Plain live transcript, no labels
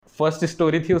First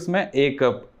story थी उसमें एक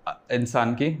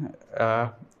इंसान की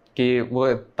कि वो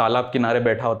तालाब किनारे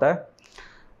बैठा होता है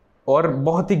और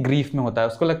बहुत ही ग्रीफ में होता है.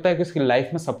 उसको लगता है कि उसकी लाइफ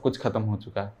में सब कुछ खत्म हो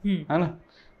चुका है ना.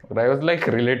 I was like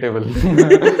relatable.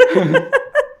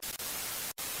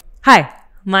 Hi,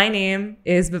 my name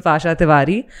is Bipasha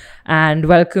Tewari and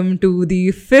welcome to the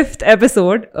 5th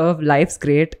episode of Life's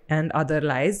Great and Other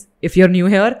Lies. If you're new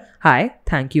here, hi,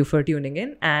 thank you for tuning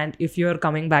in. And if you're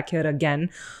coming back here again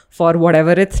for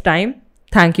whatever it's time,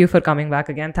 thank you for coming back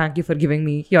again. Thank you for giving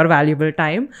me your valuable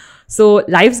time. So,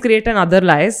 Life's Great and Other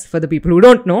Lies, for the people who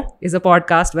don't know, is a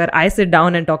podcast where I sit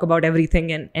down and talk about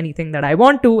everything and anything that I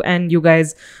want to, and you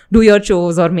guys do your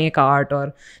chores or make art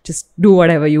or just do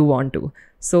whatever you want to.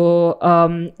 So,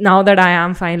 now that I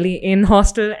am finally in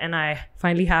hostel and I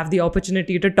finally have the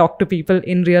opportunity to talk to people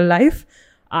in real life,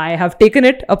 I have taken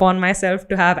it upon myself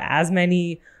to have as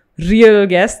many real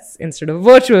guests instead of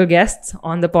virtual guests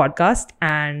on the podcast.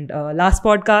 And last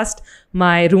podcast,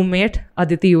 my roommate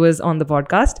Aditi was on the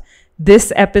podcast.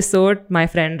 This episode, my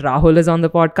friend Rahul is on the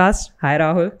podcast. Hi,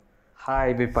 Rahul.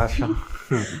 Hi, Bipasha.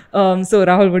 So,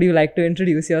 Rahul, would you like to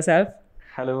introduce yourself?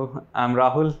 Hello, I'm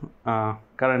Rahul.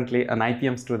 Currently an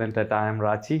IPM student at IIM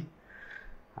Ranchi.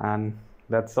 And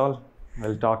that's all.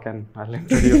 We'll talk and I'll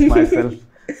introduce myself.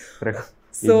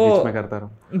 So,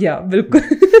 yeah, bilkul.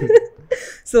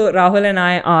 So Rahul and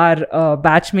I are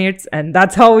batchmates and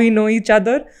that's how we know each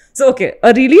other. So okay,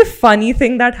 a really funny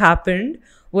thing that happened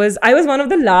was I was one of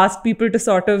the last people to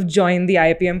sort of join the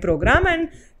IPM program, and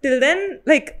till then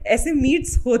like ऐसे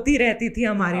meets होती रहती थी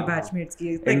हमारी batchmates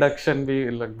की. Induction भी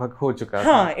लगभग हो चुका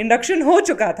था. हाँ, induction हो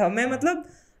चुका था. मैं मतलब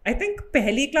I think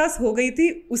पहली class हो गई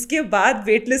थी, उसके बाद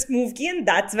waitlist move की, and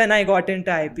that's when I got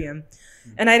into IPM.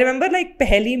 And I remember like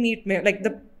पहली meet में, like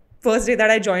the first day that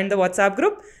I joined the WhatsApp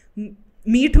group,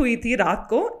 meet हुई थी रात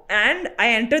को, and I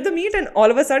entered the meet and all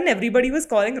of a sudden everybody was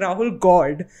calling Rahul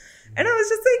God. And I was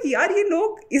just like, यार ये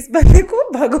लोग इस बंदे को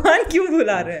भगवान क्यों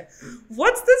बुला रहे हैं?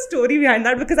 What's the story behind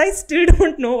that? Because I still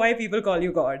don't know why people call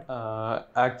you God.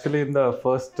 Actually, in the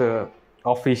first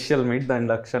official meet, the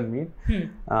induction meet,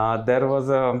 there was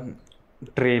a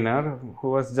trainer who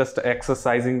was just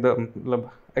exercising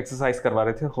exercise करवा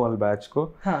रहे थे whole batch को.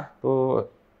 तो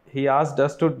he asked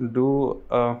us to do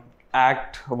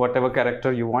act whatever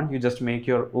character you want. You just make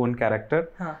your own character.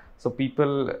 So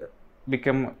people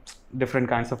become different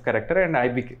kinds of character, and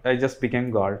I just became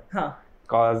God.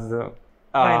 Cause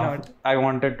why not? I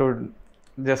wanted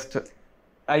to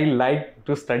I like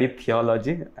to study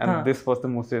theology, and this was the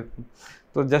most.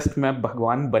 So just मैं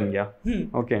भगवान बन गया.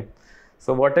 Okay.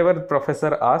 So whatever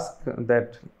professor asked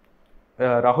that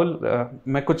Rahul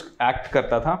मैं कुछ act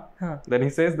करता था. Then he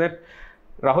says that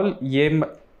Rahul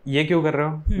ये क्यों कर रहे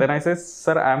हो? Then I say,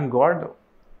 sir, I am God.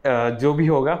 जो भी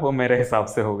होगा वो मेरे हिसाब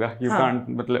से होगा. You can't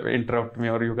मतलब interrupt me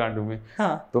or you can't do me.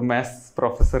 तो मैं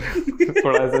प्रोफेसर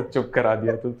थोड़ा सा चुप करा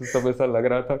दिया. तो सब ऐसा लग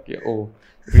रहा था कि oh,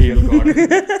 real God.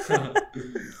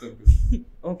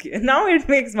 Okay, now it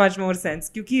makes much more sense.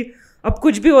 क्योंकि अब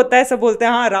कुछ भी होता है सब बोलते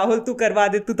हैं हाँ राहुल तू करवा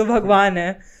दे, तू तो भगवान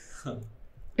है.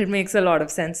 It makes a lot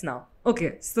of sense now.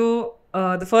 Okay, so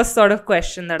the first sort of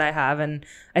question that I have, and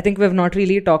I think we've not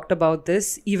really talked about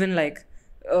this even like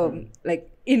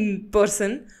in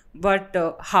person, but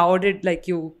how did like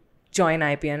you join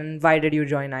IPM and why did you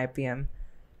join IPM?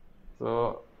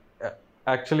 So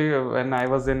actually when I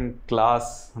was in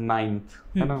class 9th,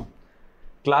 है ना,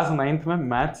 class 9th में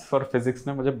maths और physics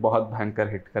ने मुझे बहुत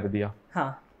भयंकर hit कर दिया.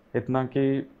 इतना कि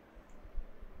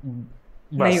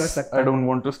नहीं हो सकता. I don't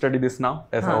want to study this now.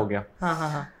 ऐसा हो गया.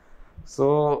 So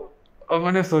अब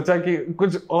मैंने सोचा कि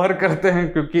कुछ और करते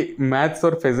हैं क्योंकि मैथ्स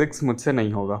और फिजिक्स मुझसे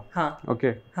नहीं होगा.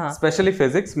 Okay, specially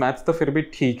physics. मैथ्स तो फिर भी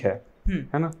ठीक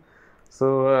है ना. So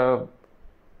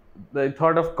I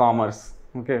thought of commerce.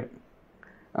 Okay,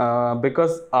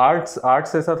 because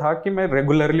arts ऐसा था कि मैं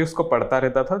रेगुलरली उसको पढ़ता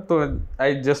रहता था. तो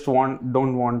I just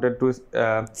don't wanted to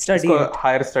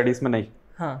higher studies में नहीं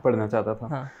पढ़ना चाहता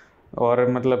था. और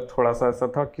मतलब थोड़ा सा ऐसा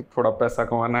था कि थोड़ा पैसा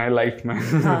कमाना है लाइफ में.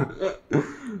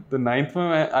 तो 9th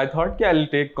में आई थॉट कि I will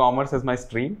take commerce as my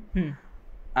stream.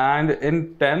 And in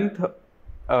 10th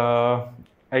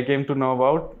I came to know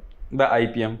about the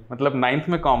IPM. मतलब 9th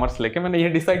में कॉमर्स लेके मैंने ये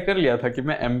डिसाइड कर लिया था कि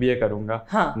मैं MBA करूँगा,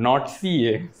 नॉट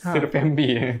CA, सिर्फ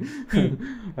MBA.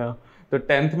 तो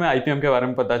 10th में IPM के बारे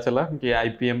में पता चला कि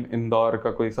IPM इंदौर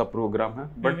का कोई सा प्रोग्राम है,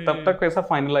 बट तब तक ऐसा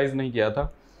फाइनलाइज नहीं किया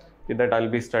था that I'll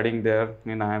be studying there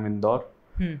in IIM Indore.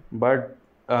 But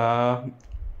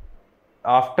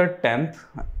after 10th,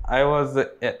 I was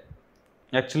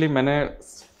actually मैंने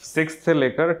 6th से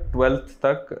लेकर 12th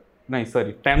तक, नहीं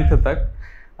sorry 10th तक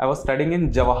I was studying in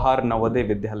Jawahar Navodaya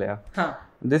Vidyalaya.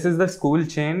 This is the school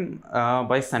chain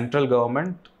by central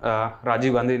government.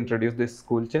 Rajiv Gandhi introduced this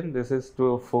school chain. This is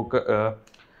to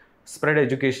spread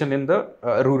education in the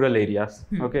rural areas.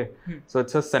 Okay, so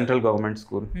it's a central government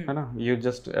school, है ना. You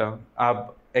just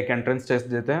आप एक entrance test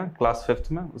देते हैं class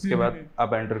 5th में, उसके बाद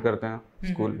आप एंटर करते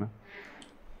हैं स्कूल में.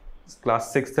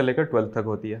 क्लास 6 से लेकर 12th तक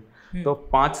होती है. तो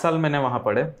 5 साल मैंने वहाँ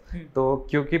पढ़े. तो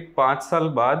क्योंकि 5 साल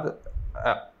बाद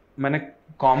मैंने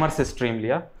कॉमर्स स्ट्रीम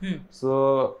लिया,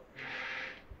 सो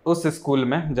उस स्कूल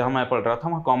में जहाँ मैं पढ़ रहा था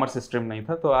वहाँ कॉमर्स स्ट्रीम नहीं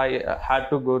था. तो I had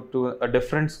to go to a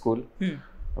different school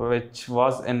which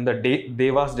was in the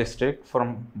Devas district from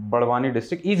Badwani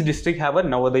district. Each district have a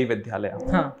Navodaya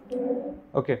Vidyalaya.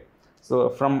 Okay, so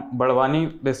from Badwani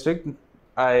district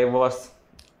I was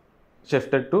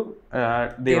shifted to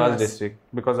Devas district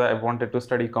because I wanted to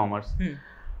study commerce.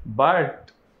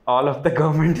 But all of the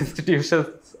government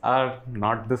institutions are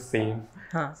not the same.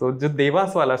 So जो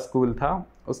देवास वाला school था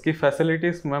उसकी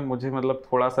facilities में मुझे मतलब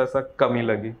थोड़ा सा ऐसा कमी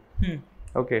लगी.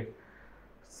 ओके,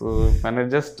 सो मैंने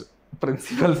जस्ट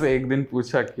प्रिंसिपल से एक दिन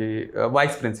पूछा कि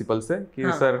वाइस प्रिंसिपल से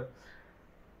कि सर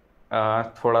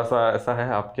थोड़ा सा ऐसा है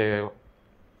आपके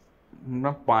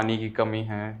ना पानी की कमी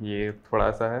है, ये थोड़ा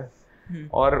सा है,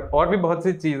 और भी बहुत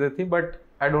सी चीज़ें थी, but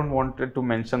I don't wanted to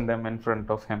mention them in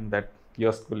front of him that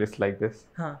your school is like this,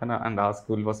 है ना, and our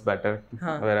school was better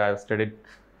where I studied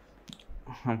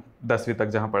 10वीं तक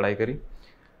जहाँ पढ़ाई करी.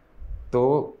 तो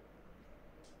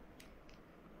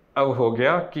अब हो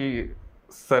गया कि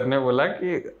सर ने बोला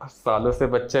कि सालों से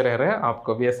बच्चे रह रहे हैं,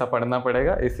 आपको भी ऐसा पढ़ना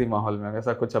पड़ेगा इसी माहौल में,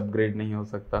 ऐसा कुछ अपग्रेड नहीं हो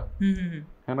सकता,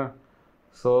 है ना.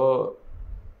 सो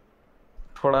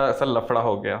थोड़ा ऐसा लफड़ा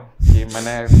हो गया कि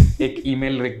मैंने एक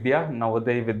ईमेल लिख दिया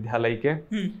नवोदय विद्यालय के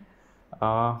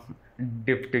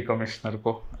डिप्टी कमिश्नर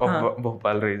को ऑफ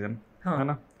भोपाल रीजन, है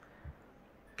ना.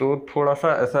 तो थोड़ा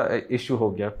सा ऐसा इशू हो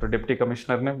गया, तो डिप्टी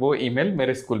कमिश्नर ने वो ईमेल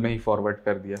मेरे स्कूल में ही फॉरवर्ड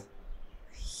कर दिया.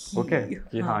 ओके,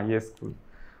 कि हाँ ये स्कूल.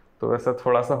 तो ऐसा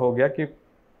थोड़ा सा हो गया कि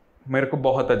मेरे को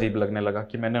बहुत अजीब लगने लगा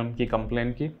कि मैंने उनकी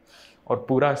कंप्लेन की और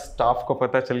पूरा स्टाफ को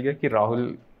पता चल गया कि राहुल,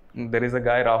 देयर इज अ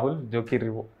गाय राहुल जो कि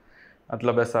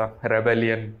मतलब ऐसा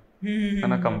रेबेलियन, है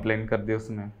ना, कंप्लेन कर दी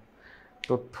उसने.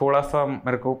 तो थोड़ा सा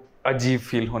मेरे को अजीब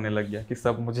फील होने लग गया कि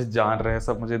सब मुझे जान रहे हैं,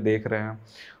 सब मुझे देख रहे हैं,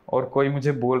 और कोई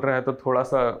मुझे बोल रहा है तो थोड़ा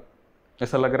सा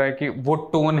ऐसा लग रहा है कि वो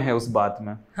टोन है उस बात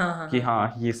में कि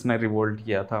हाँ ये इसने रिवोल्ट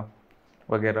किया था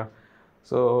वगैरह.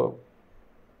 सो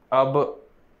अब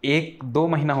 1-2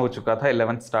 महीना हो चुका था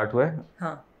 11th स्टार्ट हुए,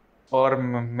 और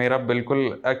मेरा बिल्कुल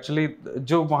एक्चुअली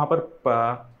जो वहाँ पर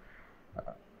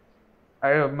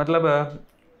मतलब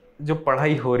जो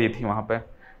पढ़ाई हो रही थी वहाँ पे,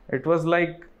 इट वाज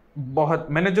लाइक बहुत,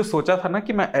 मैंने जो सोचा था ना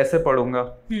कि मैं ऐसे पढ़ूंगा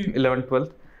 11th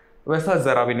 12th, वैसा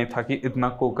ज़रा भी नहीं था कि इतना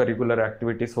को करिकुलर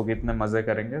एक्टिविटीज़ होगी, इतने मज़े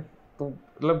करेंगे. तो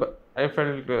मतलब आई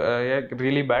फेल्ट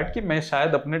रियली बैड कि मैं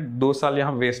शायद अपने 2 साल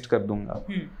यहाँ वेस्ट कर दूंगा.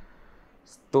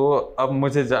 तो अब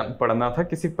मुझे पढ़ना था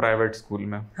किसी प्राइवेट स्कूल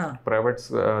में. प्राइवेट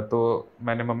तो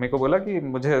मैंने मम्मी को बोला कि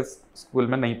मुझे स्कूल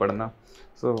में नहीं पढ़ना.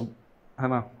 सो है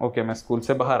ना, ओके, मैं स्कूल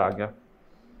से बाहर आ गया,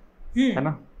 है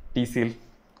ना. टीसी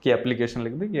की एप्लीकेशन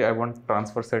लिख दी कि I want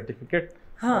transfer certificate,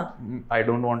 I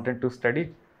don't wanted to study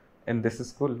in this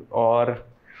school. और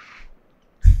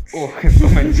इसको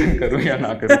मेंशन करूँ या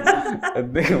ना करूँ?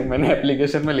 देखो, मैंने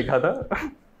एप्लीकेशन में लिखा था,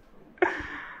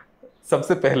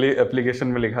 सबसे पहले एप्लीकेशन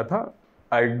में लिखा था,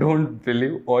 I don't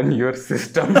believe on your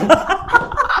system.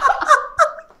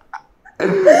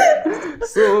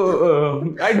 So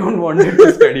I don't want to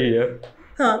study here.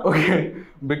 Okay,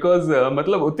 because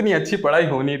मतलब उतनी अच्छी पढ़ाई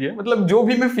हो नहीं रही है. मतलब जो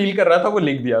भी मैं फील कर रहा था वो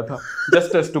लिख दिया था.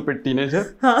 Just a stupid teenager.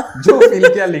 जो फील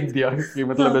किया लिख दिया. कि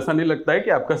मतलब ऐसा नहीं लगता है कि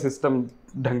आपका सिस्टम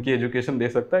ढंग की एजुकेशन दे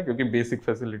सकता है, क्योंकि बेसिक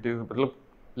फैसिलिटीज मतलब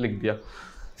लिख दिया.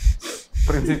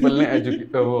 प्रिंसिपल ने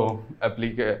वो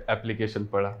एप्लीकेशन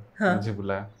पढ़ा, मुझे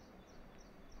बुलाया.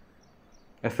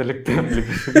 ऐसे लिखते हैं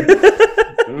एप्लीकेशन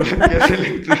कैसे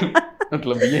लिखते हैं,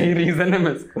 मतलब यही रीज़न है.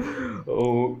 मैं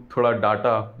थोड़ा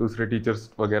डाटा दूसरे टीचर्स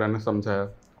वगैरह ने समझाया,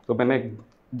 तो मैंने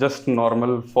जस्ट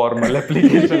नॉर्मल फॉर्मल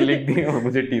एप्लीकेशन लिख दी और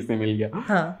मुझे टीसी मिल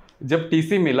गया. जब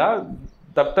टीसी मिला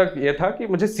तब तक ये था कि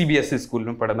मुझे सीबीएसई स्कूल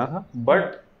में पढ़ना था,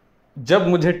 बट जब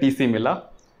मुझे टीसी मिला,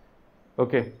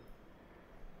 ओके,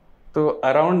 तो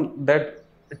अराउंड दैट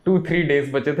 2-3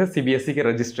 डेज बचे थे सीबीएसई के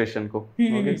रजिस्ट्रेशन को.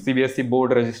 ओके, सीबीएसई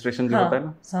बोर्ड रजिस्ट्रेशन जो होता है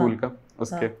ना स्कूल का,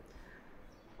 उसके.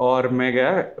 और मैं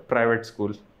गया प्राइवेट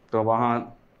स्कूल. तो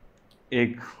वहाँ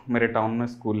एक मेरे टाउन में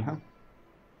स्कूल है,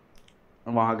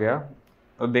 वहाँ गया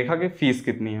और देखा कि फीस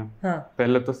कितनी है.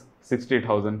 पहले तो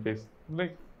 60,000 fees,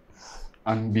 like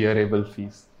unbearable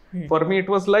fees. For me it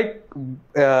was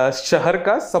like शहर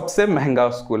का सबसे महंगा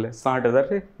स्कूल है,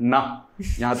 60,000 ना,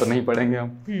 यहाँ तो नहीं पढ़ेंगे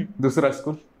हम. दूसरा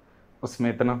स्कूल, उसमें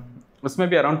इतना. उसमें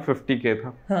भी अराउंड 50K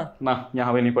था। हाँ. ना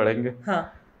यहाँ पे नहीं पढ़ेंगे। हाँ.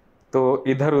 तो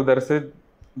इधर उधर से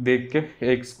देख के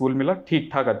एक स्कूल मिला, ठीक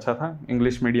ठाक अच्छा था,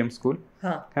 इंग्लिश मीडियम स्कूल।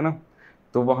 हाँ. है ना।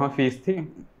 तो वहाँ फीस थी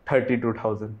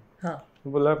 32,000। हाँ. तो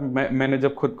बोला मैंने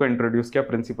जब खुद को इंट्रोड्यूस किया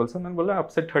प्रिंसिपल से, मैंने बोला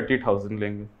आपसे 30,000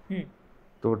 लेंगे।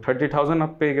 तो 30,000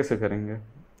 आप पे कैसे करेंगे?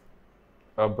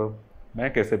 अब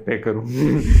मैं कैसे पे करूँ?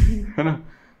 है ना,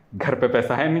 घर पे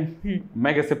पैसा है नहीं,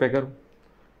 मैं कैसे पे करूँ?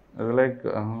 लाइक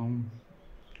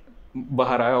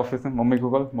बाहर आया ऑफिस में, मम्मी को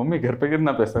बोला मम्मी घर पे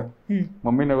कितना पैसा है?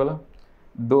 मम्मी ने बोला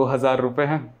 2,000 रुपये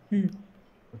हैं।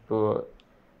 तो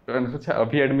मैंने सोचा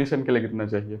अभी एडमिशन के लिए कितना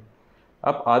चाहिए?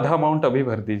 आप आधा अमाउंट अभी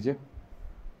भर दीजिए।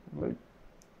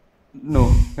 नो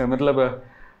मतलब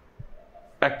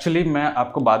एक्चुअली मैं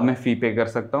आपको बाद में फ़ी पे कर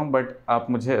सकता हूँ, बट आप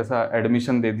मुझे ऐसा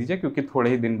एडमिशन दे दीजिए क्योंकि थोड़े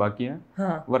ही दिन बाकी हैं।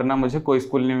 हाँ. वरना मुझे कोई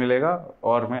स्कूल नहीं मिलेगा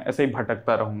और मैं ऐसे ही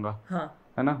भटकता रहूँगा। हाँ.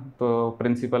 है ना। तो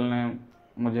प्रिंसिपल ने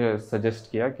मुझे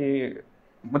सजेस्ट किया कि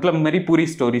मतलब मेरी पूरी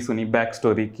स्टोरी सुनी, बैक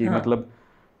स्टोरी की। हाँ. मतलब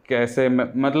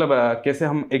कैसे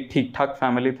हम एक ठीक ठाक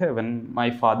फैमिली थे when my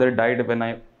father died when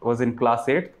I was in class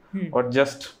 8 और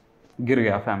जस्ट गिर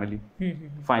गया फैमिली।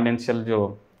 फाइनेंशियल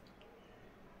जो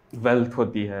वेल्थ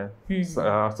होती है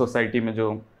सोसाइटी में,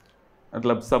 जो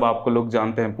मतलब सब आपको लोग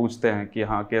जानते हैं, पूछते हैं कि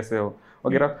हाँ कैसे हो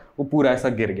वगैरह, वो पूरा ऐसा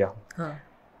गिर गया। हाँ.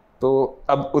 तो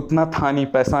अब उतना था नहीं,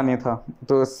 पैसा नहीं था।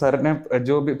 तो सर ने,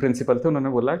 जो भी प्रिंसिपल थे, उन्होंने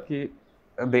बोला कि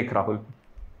देख राहुल,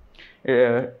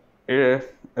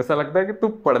 ऐसा लगता है कि तू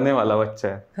पढ़ने वाला बच्चा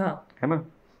है। हाँ. है ना।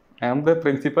 I am the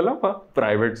principal of a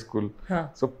private school,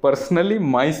 so personally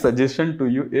my suggestion to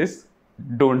you is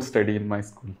don't study in my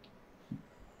school.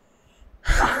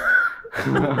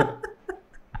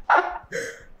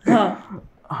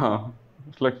 हाँ,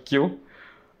 मतलब क्यों?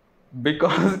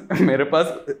 बिकॉज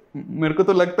मेरे को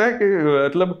तो लगता है कि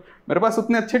मतलब मेरे पास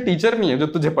उतने अच्छे टीचर नहीं है जो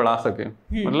तुझे पढ़ा सके।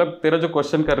 मतलब तेरा जो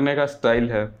क्वेश्चन करने का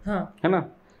स्टाइल है ना,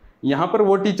 यहाँ पर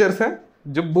वो टीचर्स हैं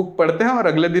जो बुक पढ़ते हैं और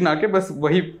अगले दिन आके बस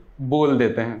वही बोल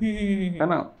देते हैं। है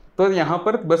ना। तो यहाँ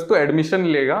पर बस तू एडमिशन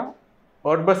लेगा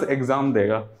और बस एग्जाम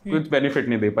देगा, कुछ बेनिफिट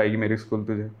नहीं दे पाएगी मेरी स्कूल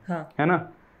तुझे। है ना।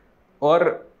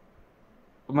 और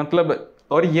मतलब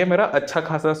और ये मेरा अच्छा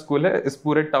खासा स्कूल है, इस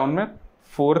पूरे टाउन में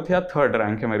 4th या 3rd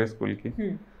रैंक है मेरे स्कूल की।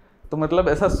 तो मतलब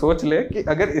ऐसा सोच ले कि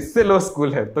अगर इससे लो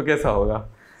स्कूल है तो कैसा होगा।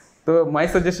 तो माय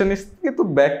सजेशन इज कि तू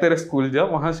बैक तेरे स्कूल जा,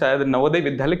 वहाँ शायद नवोदय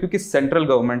विद्यालय, क्योंकि सेंट्रल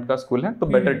गवर्नमेंट का स्कूल है तो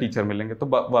बेटर टीचर मिलेंगे, तो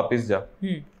वापस जा।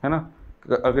 है ना।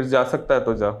 अगर जा सकता है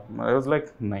तो जा। आई वाज लाइक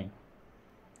नहीं,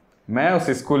 मैं उस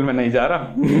स्कूल में नहीं जा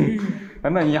रहा। है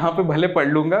ना। यहाँ पे भले पढ़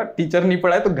लूंगा, टीचर नहीं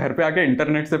पढ़ाए तो घर पे आके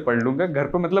इंटरनेट से पढ़ लूंगा। घर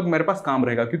पे मतलब मेरे पास काम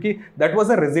रहेगा, क्योंकि that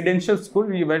was a residential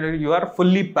school, you are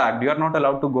fully packed, you are not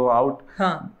allowed to go out,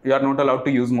 you are not allowed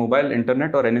to use mobile,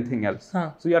 internet और anything else,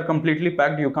 so you are completely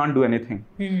packed, you can't do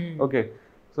anything. Okay,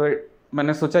 so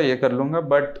मैंने सोचा ये कर लूंगा।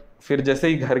 But फिर जैसे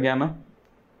ही घर गया ना,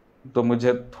 तो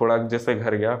मुझे थोड़ा, जैसे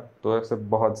घर गया तो ऐसे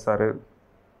बहुत सारे,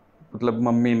 मतलब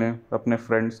मम्मी ने अपने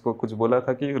फ्रेंड्स को कुछ बोला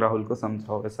था कि राहुल को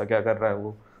समझाओ, ऐसा क्या कर रहा है,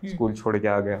 वो स्कूल छोड़ के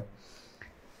आ गया।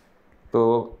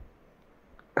 तो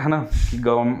है ना,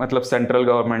 मतलब सेंट्रल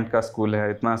गवर्नमेंट का स्कूल है,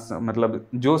 इतना मतलब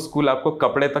जो स्कूल आपको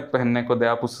कपड़े तक पहनने को दे,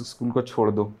 आप उस स्कूल को छोड़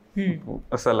दो।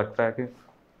 ऐसा लगता है कि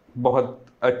बहुत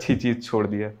अच्छी चीज छोड़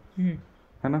दी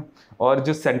है ना। और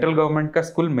जो सेंट्रल गवर्नमेंट का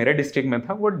स्कूल मेरे डिस्ट्रिक्ट में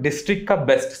था, वो डिस्ट्रिक्ट का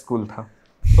बेस्ट स्कूल था।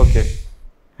 ओके,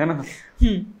 है ना।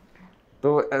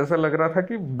 तो ऐसा लग रहा था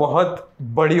कि बहुत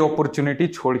बड़ी अपॉर्चुनिटी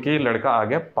छोड़ के लड़का आ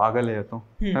गया, पागल है तो,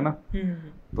 है ना।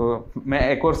 तो मैं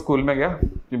एक और स्कूल में गया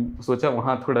कि सोचा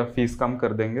वहाँ थोड़ा फीस कम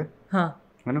कर देंगे। हाँ।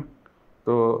 है ना।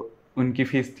 तो उनकी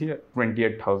फीस थी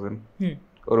 28,000।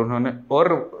 और उन्होंने,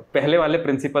 और पहले वाले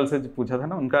प्रिंसिपल से जो पूछा था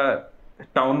ना, उनका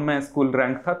टाउन में स्कूल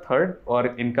रैंक था 3rd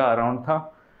और इनका अराउंड था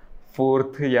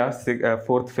 4th या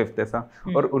 4th 5th ऐसा।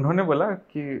 और उन्होंने बोला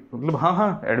कि मतलब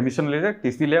हाँ एडमिशन ले जा,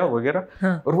 टीसी ले आओ वगैरह।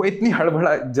 हाँ। और वो इतनी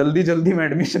हड़बड़ा जल्दी में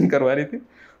एडमिशन करवा रही थी।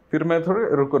 फिर मैं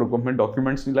थोड़े रुको मैं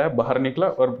डॉक्यूमेंट्स नहीं लाया, बाहर निकला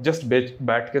और जस्ट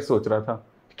बैठ के सोच रहा था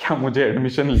क्या मुझे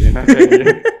एडमिशन लेना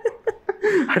चाहिए।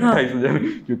 28,000,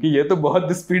 क्योंकि ये तो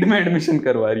बहुत स्पीड में एडमिशन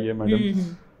करवा रही है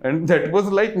madam. And that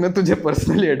was like, मैं तुझे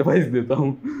पर्सनली एडवाइस देता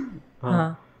हूँ।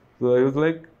 तो आई वाज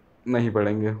लाइक नहीं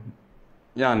पढ़ेंगे,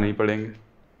 या नहीं पढ़ेंगे।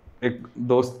 एक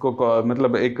दोस्त को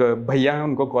मतलब एक भैया है,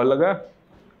 उनको कॉल लगा,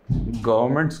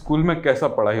 गवर्नमेंट स्कूल में कैसा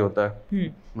पढ़ाई होता है?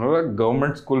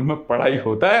 गवर्नमेंट स्कूल में पढ़ाई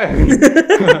होता है।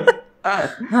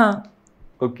 हाँ।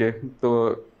 ओके,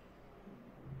 तो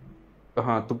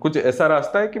हाँ, तो कुछ ऐसा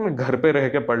रास्ता है कि मैं घर पे रह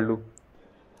के पढ़ लूँ?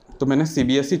 तो मैंने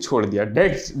सीबीएसई छोड़ दिया।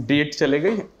 डेट चले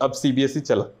गई, अब सीबीएसई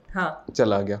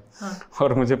चला गया। हाँ।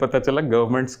 और मुझे पता चला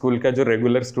गवर्नमेंट स्कूल का जो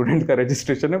रेगुलर स्टूडेंट का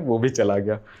रजिस्ट्रेशन है वो भी चला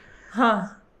गया।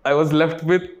 हाँ। आई वॉज लेफ्ट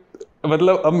विथ,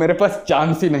 मतलब अब मेरे पास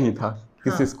चांस ही नहीं था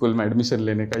किसी स्कूल में एडमिशन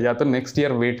लेने का, या तो नेक्स्ट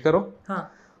ईयर वेट करो,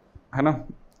 है ना,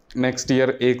 नेक्स्ट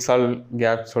ईयर 1 साल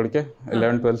गैप छोड़ के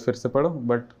 11th-12th फिर से पढ़ो,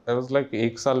 बट आई वाज लाइक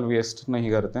 1 साल वेस्ट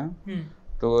नहीं करते हैं।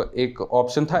 तो एक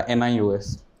ऑप्शन था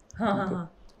NIOS,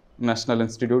 national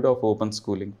institute of open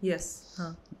schooling.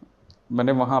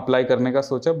 मैंने वहाँ अप्लाई करने का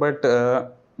सोचा, बट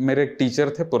मेरे एक टीचर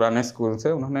थे पुराने स्कूल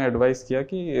से, उन्होंने एडवाइस किया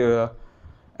कि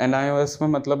NIOS में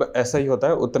मतलब ऐसा ही होता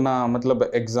है, उतना मतलब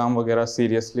एग्ज़ाम वगैरह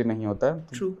सीरियसली नहीं होता है।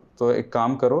 True. तो एक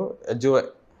काम करो, जो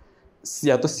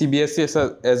या तो CBSE ऐसा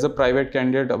as a private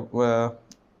candidate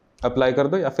apply कर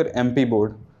दो, या फिर MP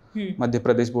board, Madhya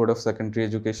Pradesh board of secondary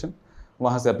education,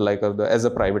 वहाँ से अप्लाई कर दो एज अ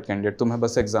प्राइवेट कैंडिडेट, तुम्हें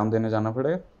बस एग्ज़ाम देने जाना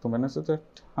पड़ेगा। तो मैंने सोचा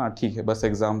हाँ ठीक है, बस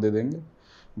एग्ज़ाम दे देंगे।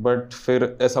 बट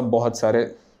फिर ऐसा बहुत सारे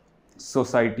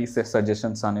सोसाइटी से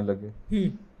सजेशंस आने लगे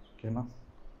कि ना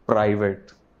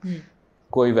प्राइवेट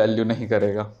कोई वैल्यू नहीं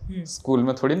करेगा, स्कूल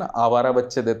में थोड़ी ना आवारा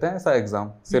बच्चे देते हैं ऐसा एग्जाम,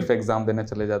 सिर्फ एग्जाम देने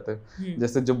चले जाते हैं।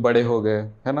 जैसे जो बड़े हो गए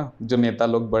है ना, जो नेता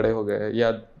लोग बड़े हो गए,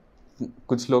 या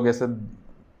कुछ लोग ऐसे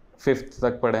 5th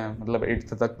तक पढ़े हैं, मतलब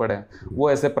 8th तक पढ़े हैं, वो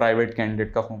ऐसे प्राइवेट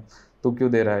कैंडिडेट का फॉर्म तो क्यों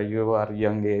दे रहा है, यू आर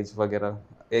यंग एज वगैरह,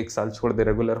 1 साल छोड़ दे,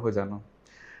 रेगुलर हो जाना।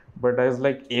 बट आई वाज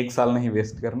लाइक 1 साल नहीं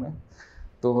वेस्ट करना।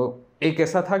 तो एक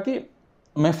ऐसा था कि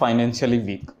मैं फाइनेंशियली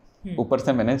वीक, ऊपर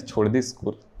से मैंने छोड़ दी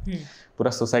स्कूल,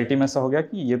 पूरा सोसाइटी में ऐसा हो गया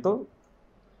कि ये तो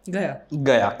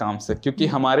गया काम से। क्योंकि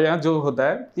हमारे यहाँ जो होता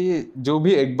है कि जो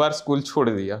भी एक बार स्कूल छोड़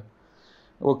दिया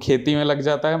वो खेती में लग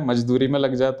जाता है, मजदूरी में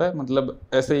लग जाता है, मतलब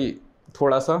ऐसे ही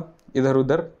थोड़ा सा इधर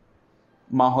उधर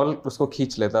माहौल उसको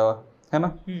खींच लेता है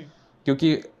ना,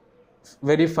 क्योंकि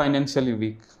वेरी फाइनेंशियली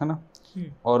वीक है ना,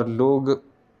 और लोग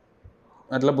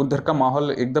मतलब उधर का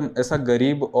माहौल एकदम ऐसा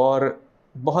गरीब और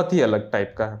बहुत ही अलग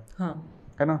टाइप का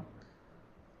है ना।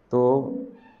 तो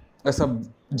ऐसा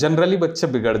जनरली बच्चे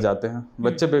बिगड़ जाते हैं।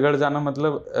 बच्चे बिगड़ जाना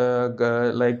मतलब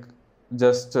लाइक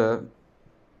जस्ट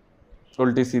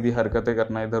उल्टी सीधी हरकतें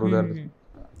करना, इधर उधर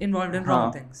इन्वॉल्वड इन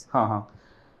रॉन्ग थिंग्स। हाँ।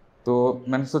 तो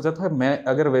मैंने सोचा था मैं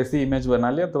अगर वैसी इमेज बना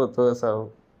लिया तो ऐसा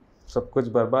सब कुछ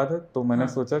बर्बाद है। तो मैंने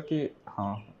सोचा कि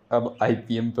हाँ अब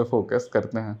IPM पे फोकस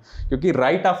करते हैं, क्योंकि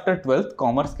राइट आफ्टर 12th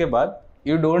कॉमर्स के बाद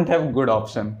you don't have good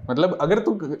option. मतलब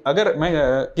अगर मैं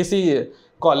किसी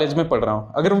कॉलेज में पढ़ रहा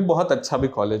हूँ, अगर वो बहुत अच्छा भी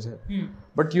कॉलेज है,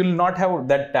 but you will not have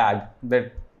that tag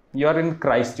that you are in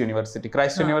Christ university.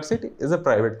 Christ university is a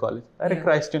private college. अरे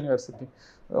क्राइस्ट यूनिवर्सिसिटी,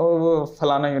 वो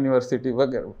फलाना यूनिवर्सिटी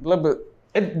वगैरह, मतलब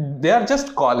they are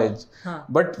just college.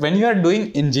 But when you are doing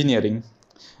engineering,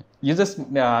 you just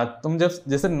तुम जब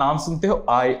जैसे नाम सुनते हो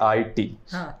IIT,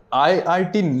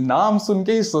 IIT नाम सुन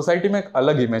के ही सोसाइटी में एक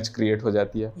अलग इमेज क्रिएट हो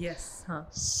जाती है।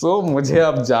 So मुझे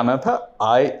अब जाना था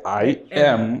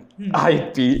IIM,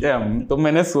 IPM। तो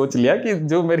मैंने सोच लिया कि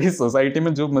जो मेरी सोसाइटी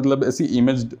में जो मतलब ऐसी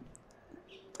इमेज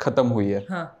खत्म हुई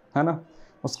है ना,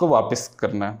 उसको वापस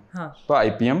करना है। तो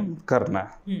IPM करना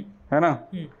है ना।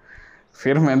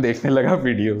 फिर मैं देखने लगा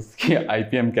वीडियोस कि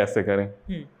IPM कैसे करें,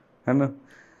 है ना।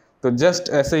 तो जस्ट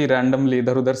ऐसे ही रैंडमली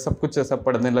इधर उधर सब कुछ ऐसा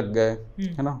पढ़ने लग गए,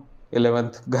 है ना।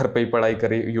 11th घर पे ही पढ़ाई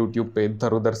करी, YouTube पे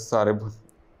इधर उधर सारे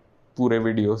पूरे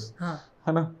वीडियोस,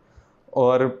 है ना।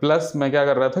 और प्लस मैं क्या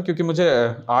कर रहा था, क्योंकि मुझे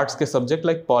आर्ट्स के subject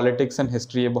like politics and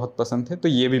history ये बहुत पसंद थे, तो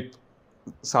ये भी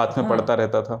साथ में पढ़ता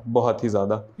रहता था बहुत ही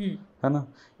ज़्यादा, है ना।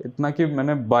 इतना कि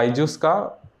मैंने बायजूस का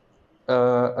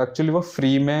एक्चुअली वो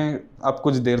फ्री में आप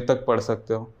कुछ देर तक पढ़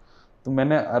सकते हो, तो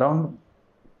मैंने अराउंड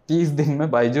 30 दिन में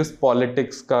बायजूस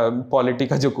पॉलिटी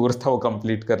का जो कोर्स था वो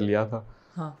कंप्लीट कर लिया था,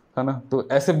 है ना। तो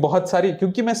ऐसे बहुत सारी,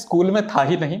 क्योंकि मैं स्कूल में था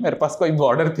ही नहीं, मेरे पास कोई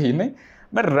बॉर्डर थी नहीं,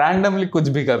 मैं रैंडमली कुछ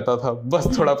भी करता था,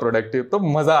 बस थोड़ा प्रोडक्टिव। तो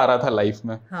मज़ा आ रहा था लाइफ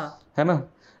में, है ना।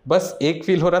 बस एक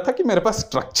फील हो रहा था कि मेरे पास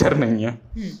स्ट्रक्चर नहीं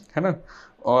है ना।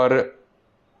 और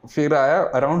फिर आया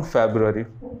अराउंड February,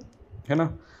 है ना।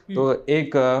 तो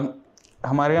एक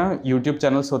हमारे यहाँ YouTube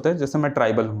चैनल्स होते हैं, जैसे मैं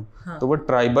ट्राइबल हूँ, तो वो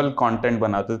ट्राइबल कंटेंट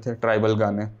बनाते थे, ट्राइबल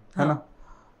गाने, है ना।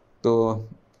 तो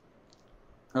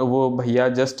वो भैया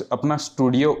जस्ट अपना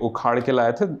स्टूडियो उखाड़ के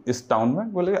लाए थे इस टाउन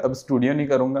में, बोले अब स्टूडियो नहीं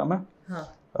करूँगा मैं,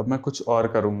 अब मैं कुछ और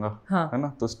करूँगा, है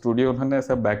ना। तो स्टूडियो उन्होंने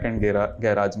ऐसा बैक एंड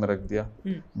गैराज में रख दिया।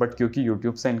 बट क्योंकि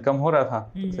YouTube से इनकम हो रहा था,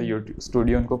 तो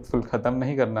स्टूडियो उनको फुल ख़त्म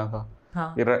नहीं करना था।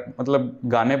 मतलब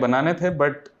गाने बनाने थे,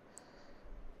 बट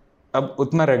अब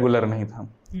उतना रेगुलर नहीं था।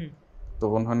 तो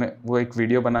उन्होंने वो एक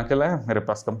वीडियो बना के लाया, मेरे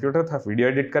पास कंप्यूटर था, वीडियो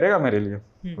एडिट करेगा मेरे लिए,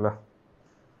 बोला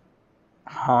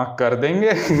हाँ कर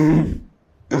देंगे।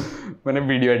 मैंने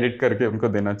वीडियो एडिट करके उनको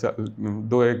देना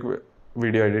 2-1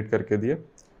 वीडियो एडिट करके दिए।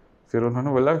 फिर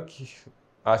उन्होंने बोला कि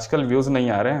आजकल व्यूज़ नहीं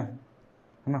आ रहे हैं,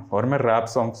 है ना। और मैं रैप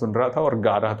सॉन्ग सुन रहा था और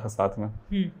गा रहा था साथ में,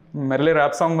 मेरे लिए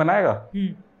रैप सॉन्ग बनाएगा?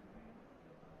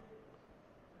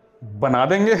 बना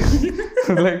देंगे।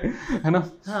 है ना।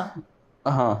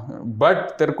 हाँ, बट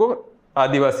तेरे को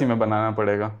आदिवासी में बनाना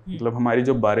पड़ेगा, मतलब हमारी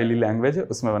जो बारेली लैंग्वेज है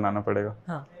उसमें बनाना पड़ेगा।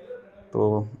 हाँ.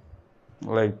 तो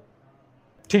लाइक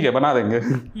ठीक है बना देंगे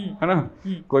है ना,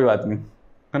 कोई बात नहीं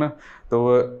है ना। तो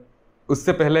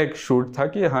उससे पहले एक शूट था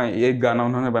कि हाँ एक गाना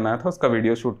उन्होंने बनाया था, उसका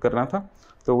वीडियो शूट करना था,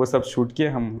 तो वो सब शूट किए,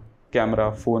 हम कैमरा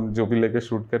फ़ोन जो भी लेके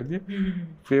शूट कर दिए।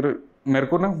 फिर मेरे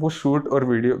को ना वो शूट और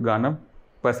वीडियो गाना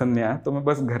पसंद नहीं आया, तो मैं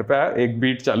बस घर पे आया, एक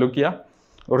बीट चालू किया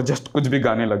और जस्ट कुछ भी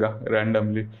गाने लगा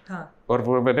रैंडमली। हाँ. और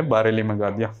वो मैंने बारेली में गा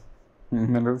दिया।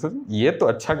 मैंने सोचा ये तो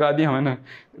अच्छा गा दिया मैंने,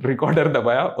 रिकॉर्डर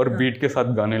दबाया और बीट के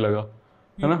साथ गाने लगा,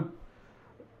 है ना।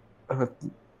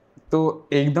 तो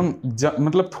एकदम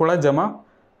मतलब थोड़ा जमा,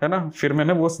 है ना। फिर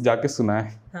मैंने वो जाके सुना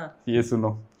है। हाँ. ये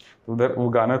सुनो, उधर वो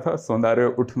गाना था, सोंदारे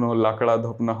उठनो लाकड़ा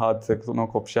धोपना हाथ से सुनो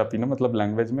खोपशा पीना, मतलब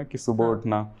लैंग्वेज में कि सुबह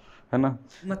उठना, है ना।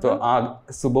 मतलब? तो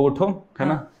आग सुबह उठो, है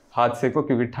ना, हाथ सेको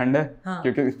क्योंकि ठंड है,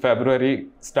 क्योंकि फरवरी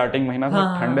स्टार्टिंग महीना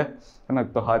था, ठंड है ना,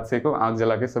 तो हाथ सेको, आग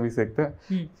जला के सभी सेकते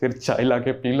हैं, फिर चाय ला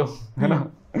के पी लो, है ना।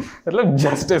 मतलब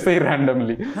जस्ट ऐसे ही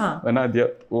रैंडमली बना दिया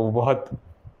वो। बहुत,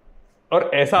 और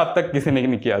ऐसा अब तक किसी ने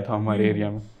नहीं किया था हमारे एरिया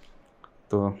में।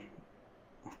 तो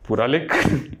पूरा लिख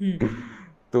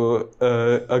तो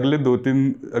अगले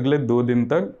 2 दिन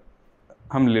तक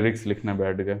हम लिरिक्स लिखने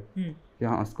बैठ गए कि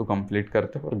हाँ उसको कंप्लीट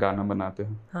करते हैं और गाना बनाते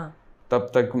हैं। हाँ.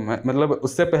 तब तक मतलब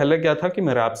उससे पहले क्या था कि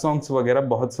मैं रैप सॉन्ग्स वगैरह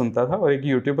बहुत सुनता था, और एक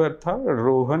यूट्यूबर था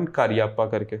रोहन कारियाप्पा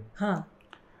करके। हाँ.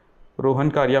 रोहन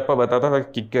कारियाप्पा बताता था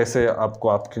कि कैसे आपको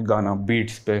आपके गाना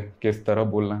बीट्स पे किस तरह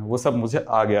बोलना है, वो सब मुझे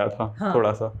आ गया था। हाँ.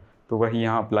 थोड़ा सा, तो वही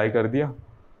यहाँ अप्लाई कर दिया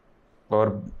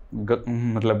और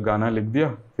मतलब गाना लिख दिया।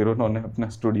 फिर उन्होंने अपना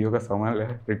स्टूडियो का सामान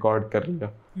लिया, रिकॉर्ड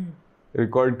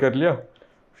कर लिया।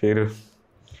 फिर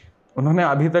उन्होंने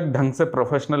अभी तक ढंग से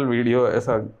प्रोफेशनल वीडियो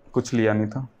ऐसा कुछ लिया नहीं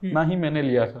था, ना ही मैंने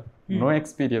लिया था, नो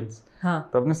एक्सपीरियंस। हाँ.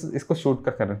 तो अपने इसको शूट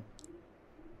कर करें,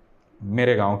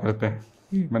 मेरे गांव करते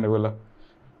हैं। मैंने बोला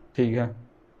ठीक है,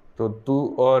 तो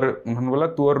उन्होंने बोला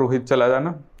तू और रोहित चला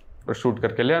जाना और शूट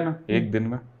करके ले आना एक दिन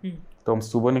में। तो हम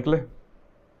सुबह निकले,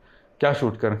 क्या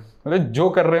शूट करें, मतलब जो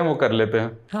कर रहे हैं वो कर लेते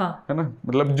हैं। हाँ. है ना,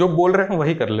 मतलब जो बोल रहे हैं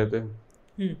वही कर लेते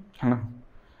हैं, है ना।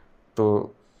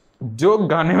 तो जो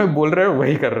गाने में बोल रहे हैं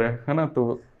वही कर रहे हैं, है ना।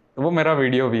 तो वो मेरा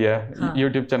वीडियो भी है। हाँ.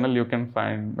 YouTube channel you can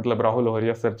find, मतलब राहुल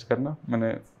ओहरिया सर्च करना, मैंने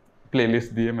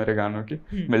प्लेलिस्ट दी है मेरे गानों की,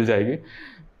 मिल जाएगी।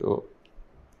 तो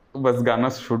बस गाना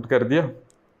शूट कर दिया,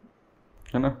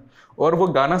 है ना। और वो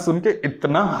गाना सुन के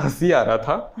इतना हंसी आ रहा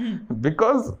था,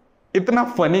 बिकॉज इतना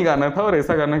फनी गाना था और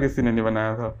ऐसा गाना किसी ने नहीं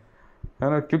बनाया था, है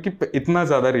ना। क्योंकि इतना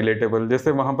ज़्यादा रिलेटेबल,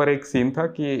 जैसे वहाँ पर एक सीन था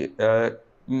कि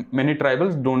many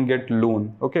tribals don't get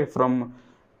loan, okay, from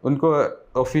उनको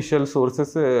ऑफिशियल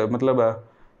सोर्सेस से, मतलब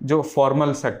जो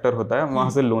फॉर्मल सेक्टर होता है वहाँ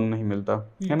से लोन नहीं मिलता,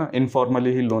 है ना,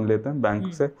 इनफॉर्मली ही लोन लेते हैं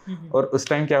बैंक से। और उस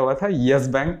टाइम क्या हुआ था, यस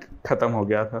बैंक खत्म हो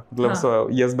गया था, मतलब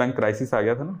यस बैंक क्राइसिस आ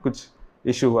गया था ना, कुछ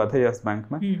इशू हुआ था यस बैंक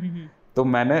में। तो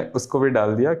मैंने उसको भी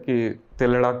डाल दिया कि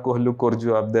तेलड़ा कोहलू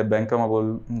कोरजू आप दे बैंक में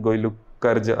बोल गोइलू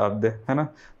कर्ज आप दे, है ना।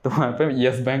 तो वहाँ पे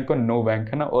यस बैंक को नो बैंक,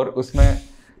 है ना। और उसमें,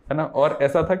 है ना, और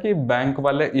ऐसा था कि बैंक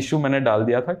वाले इशू मैंने डाल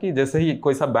दिया था कि जैसे ही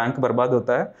कोई सा बैंक बर्बाद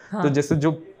होता है, हाँ. तो जैसे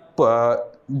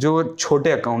जो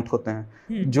छोटे अकाउंट होते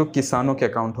हैं, जो किसानों के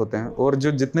अकाउंट होते हैं, और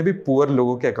जो जितने भी पुअर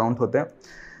लोगों के अकाउंट होते हैं,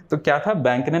 तो क्या था,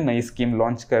 बैंक ने नई स्कीम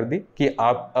लॉन्च कर दी कि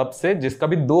आप अब से जिसका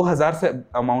भी 2000 से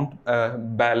अमाउंट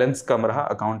बैलेंस कम रहा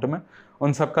अकाउंट में,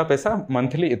 उन सबका पैसा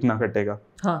मंथली इतना कटेगा।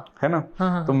 हाँ. है ना।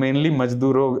 हाँ. तो मेनली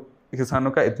मजदूरों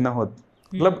किसानों का इतना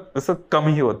मतलब ऐसा कम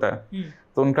ही होता है,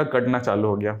 तो उनका कटना चालू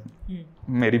हो गया।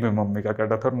 मेरी भी मम्मी का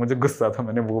कटा था और मुझे गुस्सा था,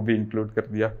 मैंने वो भी इंक्लूड कर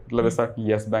दिया, मतलब ऐसा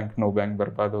कि यस बैंक नो बैंक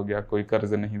बर्बाद हो गया, कोई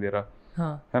कर्ज नहीं दे रहा।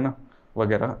 हाँ. है ना,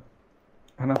 वगैरह,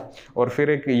 है ना। और फिर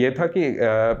एक ये था कि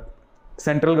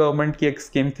सेंट्रल गवर्नमेंट की एक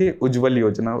स्कीम थी उज्ज्वल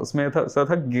योजना, उसमें ऐसा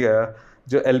था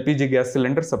जो एलपीजी गैस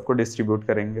सिलेंडर सबको डिस्ट्रीब्यूट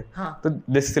करेंगे। हाँ.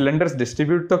 तो सिलेंडर्स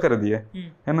डिस्ट्रीब्यूट तो कर दिए,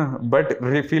 है ना, बट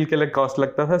रिफिल के लिए कॉस्ट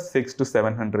लगता था 600 to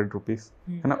 700 रुपीज,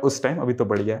 है ना, उस टाइम, अभी तो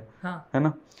बढ़ गया है। हाँ. है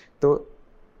ना। तो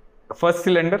फर्स्ट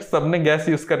सिलेंडर सबने गैस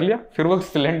यूज कर लिया, फिर वो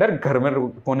सिलेंडर घर में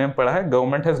कोने में पड़ा है,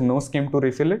 government has no scheme to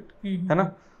refill it, है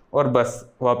ना, और बस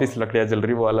वापस लकड़ियां जल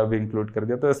रही, वो वाला भी इंक्लूड कर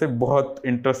दिया। तो ऐसे बहुत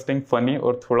इंटरेस्टिंग, फनी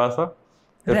और थोड़ा सा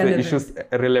ऐसे इश्यूज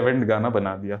रिलेवेंट गाना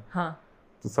बना दिया। हाँ.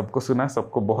 तो सबको सुना,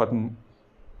 सबको बहुत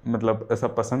मतलब ऐसा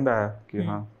पसंद आया कि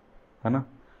हाँ, है ना।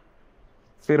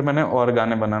 फिर मैंने और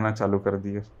गाने बनाना चालू कर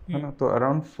दिए, है ना। तो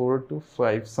अराउंड 4 to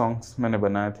 5 सॉन्ग्स मैंने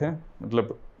बनाए थे,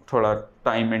 मतलब थोड़ा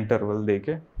टाइम इंटरवल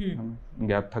देके,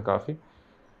 गैप था काफी।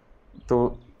 तो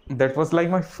that was like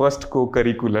my first को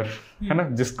करिकुलर, है ना,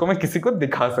 जिसको मैं किसी को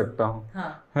दिखा सकता हूँ।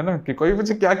 हाँ. है ना, कि कोई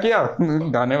मुझे क्या किया,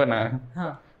 गाने बनाए।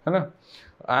 हाँ. है ना।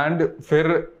 एंड फिर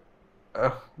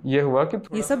ये हुआ कि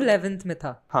ये सब 11th में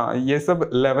था। हाँ, ये सब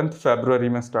 11th फरवरी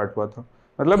में स्टार्ट हुआ था,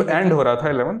 मतलब एंड हो रहा था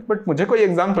 11th, बट मुझे कोई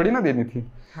एग्जाम थोड़ी ना देनी थी।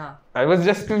 आई वाज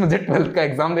जस्ट, मुझे 12th का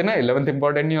एग्जाम देना, 11th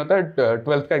इंपॉर्टेंट नहीं होता,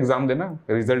 12th का एग्जाम देना,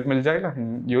 रिजल्ट मिल जाएगा,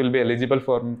 you will be eligible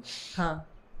for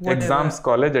exams,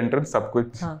 college entrance, सब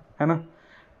कुछ, है ना।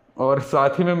 और साथ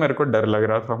ही में मेरे को डर लग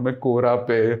रहा था, मैंने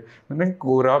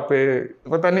कोरा पे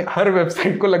पता नहीं हर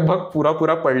वेबसाइट को लगभग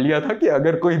पूरा पढ़ लिया था कि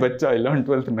अगर कोई बच्चा 11th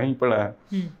 12th नहीं पढ़ा है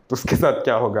तो उसके साथ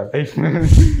क्या होगा लाइफ में।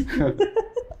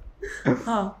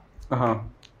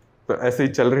 हाँ, तो ऐसे ही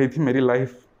चल रही थी मेरी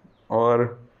लाइफ।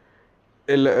 और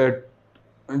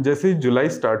जैसे ही जुलाई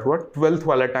स्टार्ट हुआ, 12th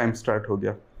वाला टाइम स्टार्ट हो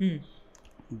गया,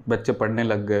 बच्चे पढ़ने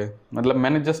लग गए। मतलब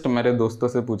मैंने जस्ट मेरे दोस्तों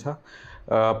से पूछा,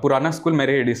 पुराना स्कूल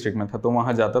मेरे ही डिस्ट्रिक्ट में था तो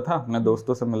वहाँ जाता था, अपने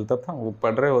दोस्तों से मिलता था, वो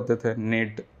पढ़ रहे होते थे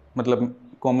नेट, मतलब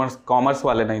कॉमर्स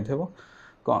वाले नहीं थे वो,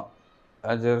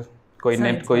 अजर कोई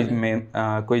नेट,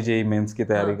 कोई जेई मेंस की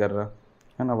तैयारी कर रहा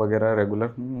है ना, वगैरह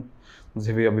रेगुलर।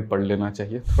 मुझे भी अभी पढ़ लेना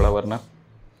चाहिए थोड़ा, वरना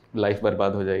लाइफ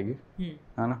बर्बाद हो जाएगी,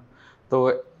 है ना। तो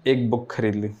एक बुक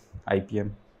खरीद ली, IPM,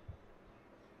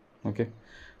 ओके।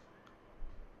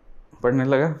 पढ़ने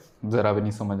लगा, जरा भी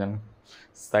नहीं समझ आने,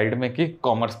 साइड में कि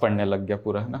कॉमर्स पढ़ने लग गया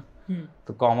पूरा, है ना।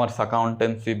 तो कॉमर्स,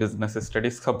 अकाउंटेंसी, बिजनेस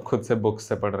स्टडीज सब खुद से बुक्स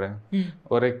से पढ़ रहे हैं,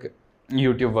 और एक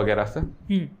यूट्यूब वगैरह से।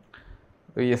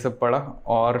 तो ये सब पढ़ा,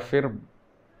 और फिर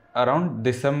अराउंड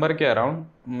दिसंबर के अराउंड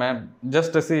मैं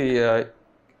जस्ट ऐसी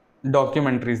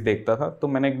डॉक्यूमेंट्रीज देखता था। तो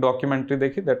मैंने एक डॉक्यूमेंट्री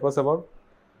देखी, that was about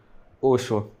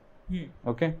Osho,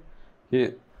 okay.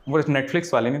 ये वो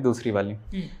नेटफ्लिक्स वाली नहीं, दूसरी वाली।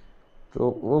 तो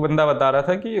वो बंदा बता रहा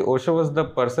था कि Osho was the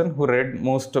person who red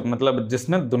most, मतलब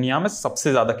जिसने दुनिया में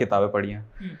सबसे ज्यादा किताबें पढ़ी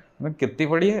हैं। मैं कितनी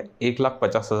पढ़ी है?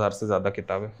 1,50,000 से ज्यादा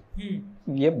किताबें।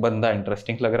 ये बंदा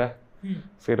इंटरेस्टिंग लग रहा है।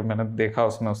 फिर मैंने देखा,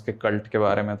 उसमें उसके कल्ट के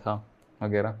बारे में था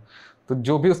वगैरह। तो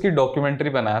जो भी उसकी डॉक्यूमेंट्री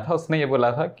बनाया था, उसने ये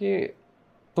बोला था कि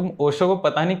तुम ओशो को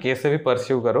पता नहीं कैसे भी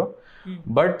परस्यू करो,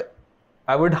 but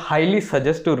I would highly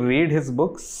suggest to read his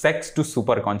book sex to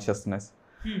super consciousness,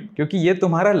 क्योंकि ये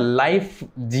तुम्हारा लाइफ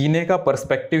जीने का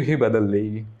पर्सपेक्टिव ही बदल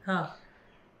देगी,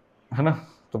 है ना।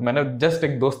 तो मैंने जस्ट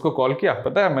एक दोस्त को कॉल किया,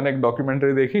 पता है मैंने एक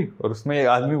डॉक्यूमेंट्री देखी और उसमें एक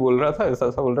आदमी बोल रहा था, ऐसा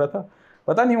बोल रहा था,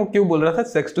 पता नहीं वो क्यों बोल रहा था,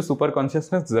 सेक्स टू सुपर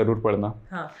कॉन्शियसनेस जरूर पढ़ना।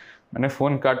 मैंने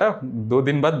फोन काटा, 2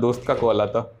 दिन बाद दोस्त का कॉल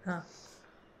आता,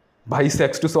 भाई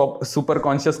सेक्स टू सुपर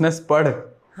कॉन्शियसनेस पढ़।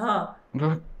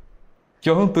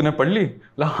 क्यों, तूने पढ़ ली?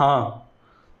 हाँ।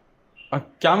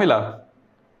 क्या मिला?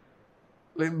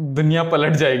 दुनिया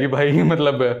पलट जाएगी भाई,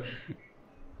 मतलब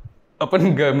अपन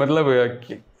मतलब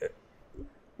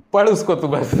पढ़ उसको तू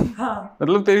बस।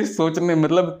 मतलब तेरी सोचने,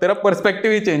 मतलब तेरा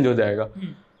पर्सपेक्टिव ही चेंज हो जाएगा।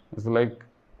 लाइक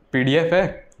PDF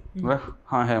है?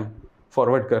 हाँ है,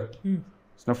 फॉरवर्ड कर।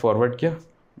 उसने फॉरवर्ड किया,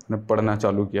 मैंने पढ़ना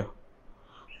चालू किया।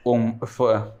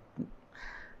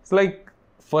 लाइक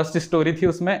फर्स्ट स्टोरी थी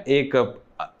उसमें एक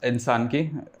इंसान की,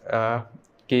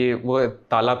 कि वो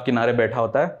तालाब किनारे बैठा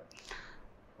होता है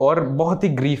और बहुत ही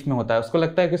ग्रीफ में होता है। उसको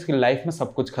लगता है कि उसकी लाइफ में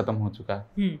सब कुछ खत्म हो चुका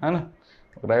है ना।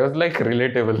 I was like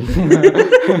relatable.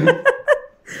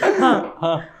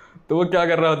 हाँ, तो वो क्या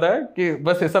कर रहा होता है कि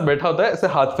बस ऐसा बैठा होता है, ऐसे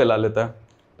हाथ फैला लेता है।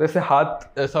 तो ऐसे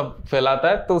हाथ ऐसा फैलाता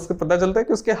है तो उसको पता चलता है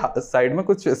कि उसके साइड में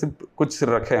कुछ ऐसे कुछ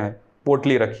रखे हैं,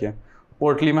 पोटली रखी है।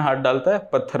 पोटली में हाथ डालता है,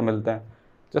 पत्थर मिलता है,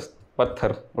 जस्ट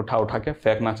पत्थर उठा के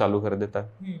फेंकना चालू कर देता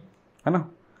है ना।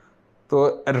 तो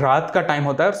रात का टाइम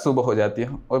होता है और सुबह हो जाती है,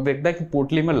 और देखता है कि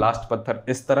पोटली में लास्ट पत्थर,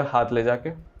 इस तरह हाथ ले जाके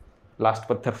लास्ट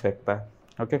पत्थर फेंकता है।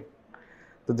 ओके,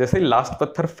 तो जैसे ही लास्ट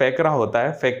पत्थर फेंक रहा होता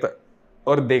है, फेंकता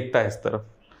और देखता है इस तरफ,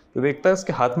 तो देखता है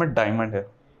उसके हाथ में डायमंड है,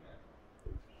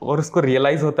 और उसको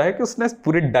रियलाइज होता है कि उसने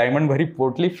पूरी डायमंड भरी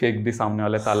पोटली फेंक दी सामने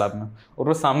वाले तालाब में, और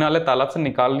वो सामने वाले तालाब से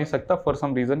निकाल नहीं सकता फॉर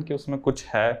सम रीजन कि उसमें कुछ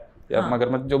है, या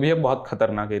मगरमच्छ जो भी है, बहुत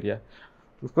खतरनाक एरिया है।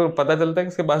 उसको पता चलता है कि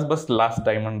उसके पास बस लास्ट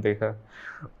डायमंड देखा है,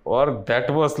 और that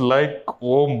was like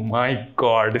oh my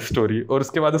God story. और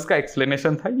उसके बाद उसका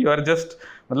एक्सप्लेनेशन था, यू आर जस्ट,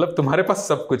 मतलब तुम्हारे पास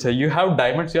सब कुछ है, you have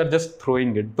diamonds, you are just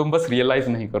throwing it, तुम बस रियलाइज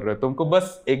नहीं कर रहे हो, तुमको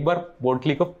बस एक बार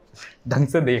पोटली को ढंग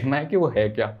से देखना है कि वो है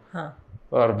क्या,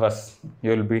 और बस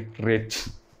यू विल बी रिच,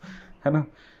 है ना।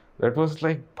 दैट वाज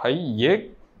लाइक भाई ये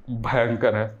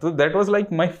भयंकर है। तो that was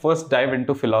like my first dive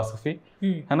into philosophy,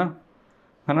 है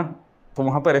ना। तो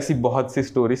वहाँ पर ऐसी बहुत सी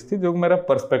स्टोरीज थी जो मेरा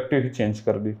पर्सपेक्टिव ही चेंज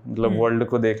कर दी, मतलब वर्ल्ड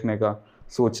को देखने का,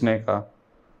 सोचने का,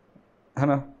 है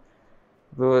ना।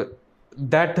 तो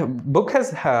that book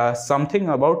has something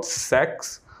about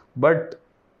sex, but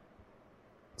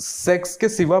sex के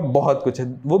सिवा बहुत कुछ है।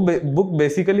 वो बुक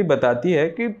बेसिकली बताती है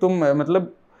कि तुम,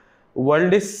 मतलब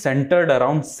world is centred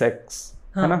around sex,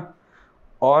 है ना।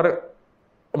 और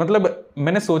मतलब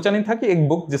मैंने सोचा नहीं था कि एक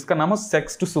बुक जिसका नाम हो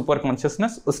सेक्स टू सुपर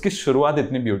कॉन्शियसनेस, उसकी शुरुआत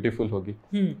इतनी ब्यूटीफुल होगी,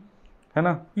 है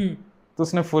ना। तो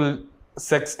उसने फुल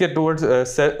सेक्स के टुवर्ड्स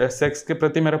सेक्स के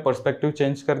प्रति मेरा पर्सपेक्टिव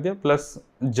चेंज कर दिया, प्लस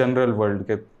जनरल वर्ल्ड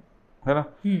के, है ना।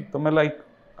 तो मैं लाइक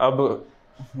अब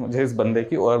मुझे इस बंदे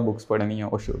की और बुक्स पढ़नी है,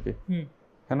 ओशो की,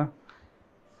 है ना।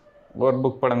 और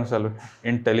बुक पढ़ना चालू,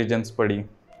 इंटेलिजेंस पढ़ी,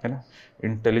 है ना।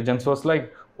 Intelligence was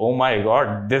like oh my God,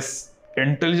 this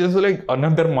intelligence like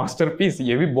another masterpiece,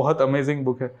 ये भी बहुत अमेजिंग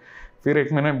बुक है। फिर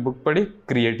एक मैंने बुक पढ़ी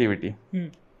क्रिएटिविटी, है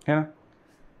ना,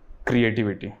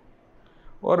 क्रिएटिविटी,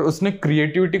 और उसने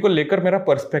क्रिएटिविटी को लेकर मेरा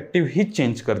पर्सपेक्टिव ही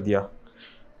चेंज कर दिया।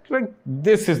 Like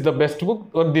this is the best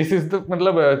book, और दिस इज द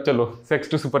मतलब चलो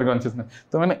सेक्स टू सुपर कॉन्शियसनेस।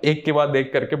 तो मैंने एक के बाद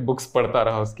एक करके बुक्स पढ़ता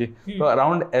रहा उसकी। तो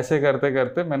अराउंड ऐसे करते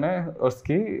करते मैंने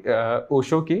उसकी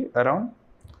ओशो की अराउंड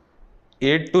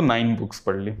 8 to 9 बुक्स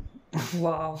पढ़ ली।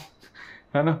 वाओ,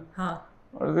 है ना। हाँ।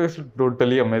 और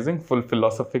टोटली अमेजिंग, फुल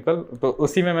फिलोसॉफिकल। तो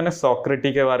उसी में मैंने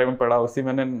सॉक्रेटी के बारे में पढ़ा, उसी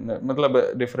मैंने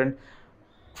मतलब डिफरेंट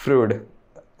फ्रूड,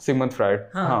 सिगमंड फ्राइड,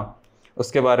 हाँ,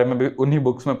 उसके बारे में भी उन्हीं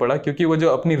बुक्स में पढ़ा, क्योंकि वो जो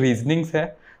अपनी रीजनिंग्स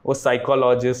है वो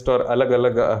साइकोलॉजिस्ट और अलग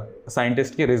अलग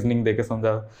साइंटिस्ट की रीजनिंग देके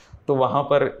समझा। तो वहाँ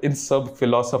पर इन सब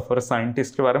फिलोसोफर,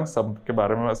 साइंटिस्ट के बारे में, सब के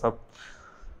बारे में सब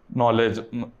नॉलेज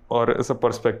और ऐसा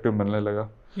पर्सपेक्टिव मिलने लगा,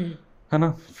 है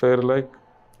ना। फिर लाइक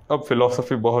अब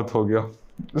फिलोसफी बहुत हो गया,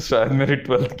 शायद मेरी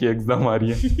 12th की एग्जाम आ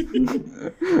रही है।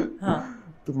 हाँ।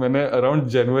 तो मैंने अराउंड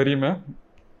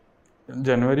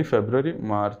जनवरी फरवरी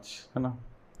मार्च, है ना,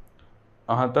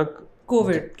 वहाँ तक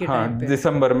कोविड के टाइम पे,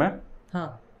 दिसंबर में,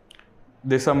 हाँ,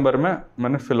 दिसंबर में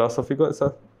मैंने फिलोसफी को ऐसा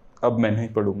अब मैं नहीं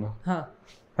पढ़ूंगा, हाँ,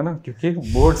 है ना, क्योंकि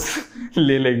बोर्ड्स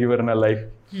ले लेगी वरना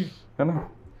लाइफ, है ना।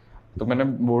 तो मैंने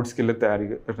बोर्ड्स के लिए तैयारी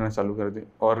करना चालू कर दी।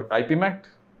 और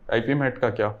आईपीएम का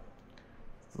क्या,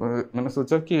 मैंने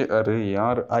सोचा कि अरे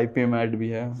यार आईपीएम भी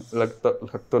है, लग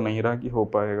तो नहीं रहा कि हो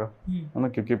पाएगा, है ना,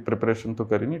 क्योंकि प्रिपरेशन तो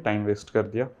करी नहीं, टाइम वेस्ट कर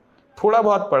दिया। थोड़ा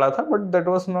बहुत पढ़ा था, but that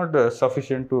was not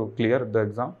sufficient to clear the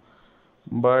exam.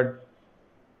 But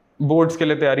boards के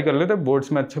लिए तैयारी कर लेते,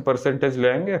 बोर्ड्स में अच्छे परसेंटेज ले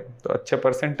आएंगे तो अच्छे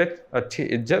परसेंटेज, अच्छी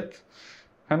इज्जत,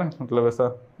 है ना, मतलब ऐसा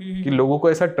कि लोगों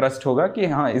को ऐसा ट्रस्ट होगा कि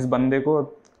हाँ इस बंदे को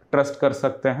ट्रस्ट कर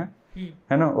सकते हैं,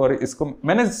 है ना। और इसको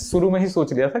मैंने शुरू में ही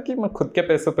सोच लिया था कि मैं खुद के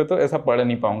पैसों पे तो ऐसा पढ़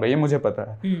नहीं पाऊंगा, ये मुझे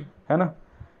पता है ना,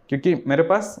 क्योंकि मेरे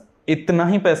पास इतना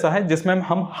ही पैसा है जिसमें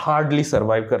हम हार्डली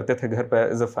सरवाइव करते थे घर पे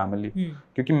एज अ फैमिली,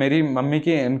 क्योंकि मेरी मम्मी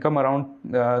की इनकम अराउंड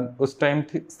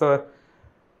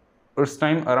उस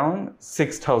टाइम अराउंड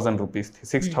 6,000 रुपीज थी,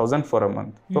 6,000 फॉर अ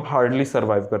मंथ, तो हार्डली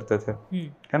सरवाइव करते थे,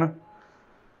 है ना।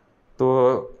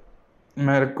 तो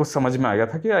मेरे को समझ में आ गया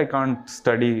था कि I can't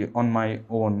study on my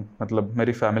own, मतलब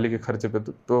मेरी फैमिली के खर्चे पे।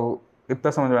 तो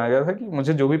इतना समझ में आ गया था कि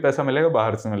मुझे जो भी पैसा मिलेगा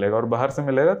बाहर से मिलेगा, और बाहर से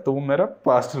मिलेगा तो मेरा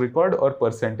पास्ट रिकॉर्ड और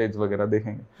परसेंटेज वगैरह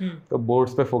देखेंगे। तो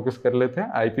बोर्ड्स पे फोकस कर लेते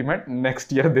हैं, आईपीएम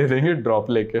नेक्स्ट ईयर दे देंगे ड्रॉप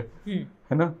लेके, है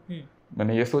ना।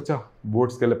 मैंने ये सोचा,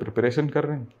 बोर्ड्स के लिए प्रिपरेशन कर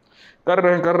रहे हैं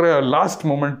लास्ट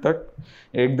मोमेंट तक।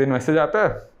 एक दिन मैसेज आता है,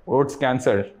 boards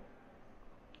cancelled.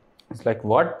 It's like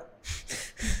what,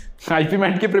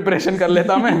 IPM की प्रिपरेशन कर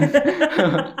लेता मैं।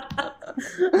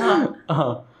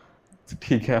 हाँ,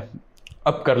 ठीक है,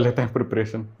 अब कर लेते हैं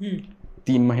प्रिपरेशन।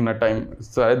 3 महीना टाइम,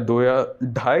 शायद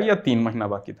 2.5 या 3 महीना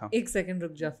बाकी था। एक सेकंड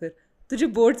रुक जा, फिर तुझे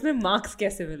बोर्ड्स में मार्क्स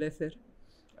कैसे मिले फिर?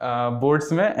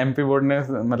 बोर्ड्स में एमपी बोर्ड ने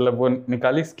मतलब वो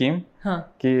निकाली स्कीम,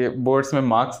 हाँ, कि बोर्ड्स में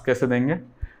मार्क्स कैसे देंगे,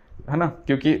 है ना,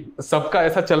 क्योंकि सबका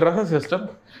ऐसा चल रहा था सिस्टम,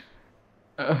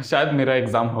 शायद मेरा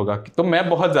एग्जाम होगा। तो मैं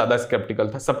बहुत ज्यादा स्केप्टिकल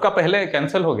था। सबका पहले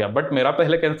कैंसिल हो गया, बट मेरा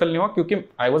पहले कैंसिल नहीं हुआ क्योंकि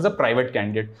I was a private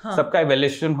candidate. हाँ। सबका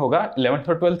इवैल्यूएशन होगा 11th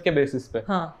और 12th के बेसिस पे।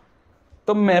 हाँ।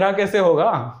 तो मेरा कैसे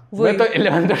होगा? मैं तो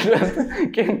 11th और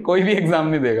 12th के कोई भी एग्जाम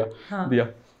नहीं देगा। हाँ। दिया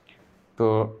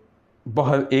तो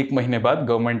बहुत 1 महीने बाद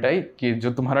गवर्नमेंट आई कि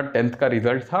जो तुम्हारा 10th का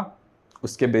रिजल्ट था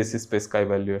उसके बेसिस पे इसका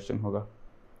इवैल्यूएशन होगा।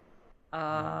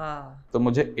 तो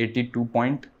मुझे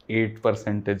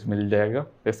 82.8% मिल जाएगा।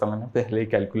 ऐसा मैंने पहले ही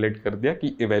कैलकुलेट कर दिया कि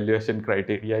इवैल्यूएशन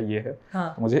क्राइटेरिया ये है।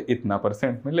 हाँ। तो मुझे इतना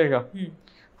 % मिलेगा।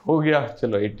 हो गया,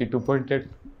 चलो 82.8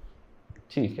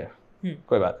 ठीक है,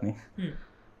 कोई बात नहीं।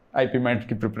 आईपीएम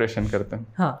की प्रिपरेशन करते हैं।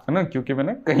 हाँ। है ना, क्योंकि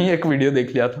मैंने कहीं एक वीडियो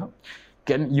देख लिया था,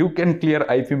 you can clear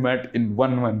IPM in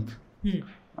 1 month.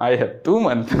 I have 2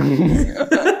 months.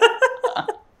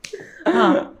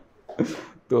 हाँ.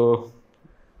 तो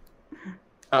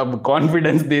अब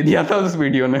कॉन्फिडेंस दे दिया था उस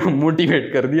वीडियो ने,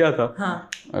 मोटिवेट कर दिया था। हाँ.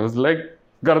 I was like,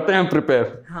 करते हैं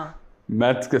प्रिपेयर। हाँ.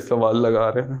 मैथ्स के सवाल लगा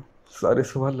रहे हैं, सारे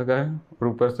सवाल लगाए, और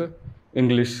ऊपर से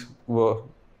इंग्लिश वो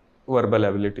वर्बल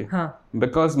एबिलिटी। हाँ.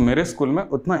 बिकॉज मेरे स्कूल में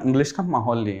उतना इंग्लिश का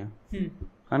माहौल नहीं है,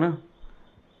 है ना।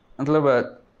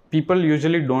 मतलब people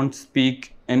usually don't speak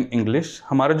in English.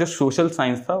 हमारा जो सोशल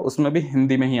साइंस था उसमें भी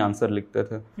हिंदी में ही आंसर लिखते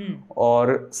थे,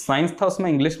 और साइंस था उसमें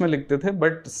इंग्लिश में लिखते थे।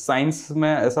 बट साइंस में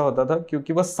ऐसा होता था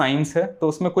क्योंकि वो साइंस है तो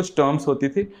उसमें कुछ टर्म्स होती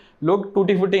थी, लोग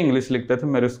टूटी फूटी इंग्लिश लिखते थे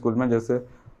मेरे स्कूल में। जैसे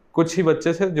कुछ ही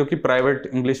बच्चे थे जो कि प्राइवेट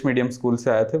इंग्लिश मीडियम स्कूल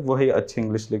से आए थे, वही अच्छी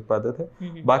इंग्लिश लिख पाते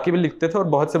थे, बाकी भी लिखते थे और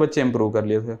बहुत से बच्चे इंप्रूव कर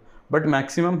लिए थे। बट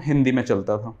मैक्सिमम हिंदी में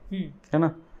चलता था, है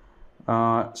ना।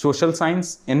 Social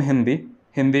science in Hindi,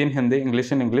 Hindi in Hindi,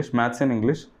 English in English, maths in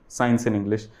English, science in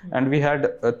English, and we had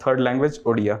third language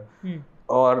Odia.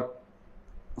 और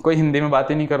कोई हिंदी में बात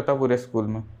ही नहीं करता पूरे स्कूल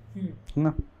में, है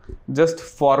ना। जस्ट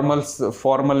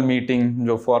फॉर्मल मीटिंग,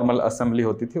 जो फॉर्मल असेंबली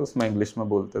होती थी उसमें इंग्लिश में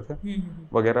बोलते थे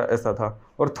वगैरह, ऐसा था।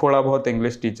 और थोड़ा बहुत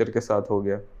इंग्लिश टीचर के साथ हो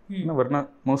गया ना, वरना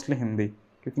मोस्टली हिंदी,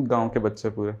 क्योंकि गांव के बच्चे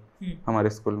पूरे हमारे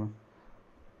स्कूल में,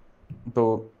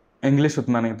 तो इंग्लिश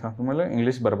उतना नहीं था, तो मतलब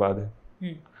इंग्लिश बर्बाद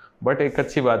है। बट एक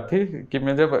अच्छी बात थी कि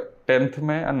मैं जब 10th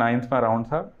में या 9th में अराउंड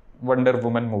था, वंडर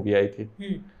वुमन मूवी आई थी,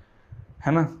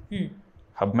 है ना।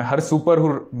 अब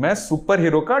मैं सुपर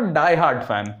हीरो का डाई हार्ड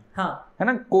फैन, है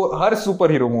ना, हर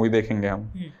सुपर हीरो मूवी देखेंगे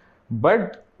हम।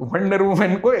 बट वंडर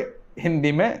वुमन को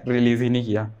हिंदी में रिलीज ही नहीं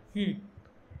किया।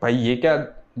 भाई ये क्या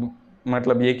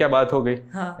मतलब, ये क्या बात हो गई,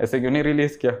 ऐसे क्यों नहीं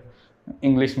रिलीज किया?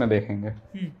 इंग्लिश में देखेंगे,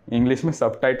 इंग्लिश में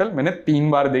सबटाइटल मैंने 3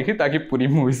 बार देखी ताकि पूरी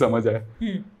मूवी समझ आए,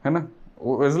 है ना।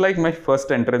 It was like my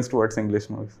first entrance towards English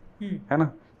movies, है ना।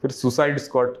 फिर सुसाइड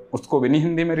स्क्वाड, उसको भी नहीं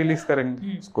हिंदी में रिलीज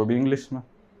करेंगे, उसको भी इंग्लिश में,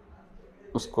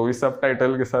 उसको भी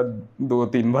सबटाइटल के साथ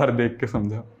 2-3 बार देख के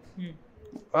समझा।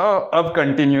 अब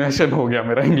कंटिन्यूएशन हो गया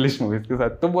मेरा इंग्लिश मूवीज के साथ,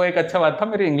 तो वो एक अच्छा बात था,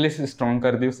 मेरी इंग्लिश स्ट्रॉन्ग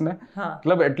कर दी उसने।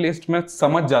 मतलब एटलीस्ट मैं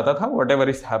समझ जाता था वट एवर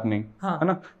इज हैपनिंग, है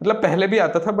ना। मतलब पहले भी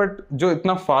आता था, बट जो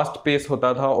इतना फास्ट पेस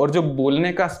होता था और जो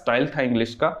बोलने का स्टाइल था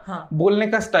इंग्लिश का, बोलने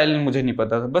का स्टाइल मुझे नहीं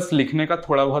पता था, बस लिखने का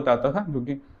थोड़ा बहुत आता था,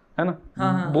 क्योंकि है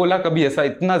ना, बोला कभी ऐसा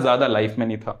इतना ज्यादा लाइफ में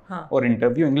नहीं था। और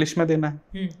इंटरव्यू इंग्लिश में देना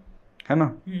है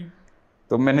ना।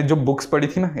 तो मैंने जो बुक्स पढ़ी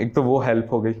थी ना, एक तो वो हेल्प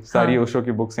हो गई, सारी ओशो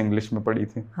की बुक्स इंग्लिश में पढ़ी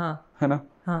थी, है ना।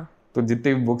 तो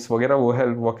जितनी भी बुक्स वगैरह वो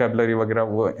हेल्प, वोकैबुलरी वगैरह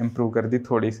वो इम्प्रूव कर दी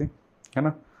थोड़ी सी, है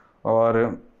ना।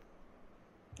 और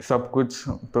सब कुछ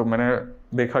तो मैंने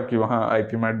देखा कि वहाँ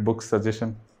IPMAT बुक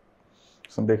सजेशन,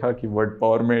 देखा कि वर्ड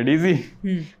पावर मेड इजी,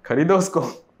 खरीदो उसको,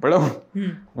 पढ़ो,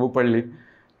 वो पढ़ ली,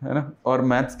 है ना। और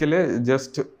मैथ्स के लिए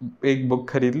जस्ट एक बुक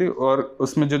खरीद ली, और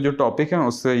उसमें जो टॉपिक है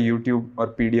उससे यूट्यूब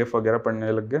और PDF वगैरह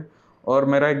पढ़ने लग गए। और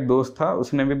मेरा एक दोस्त था,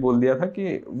 उसने भी बोल दिया था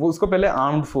कि वो, उसको पहले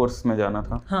आर्म्ड फोर्स में जाना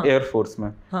था, एयर फोर्स में,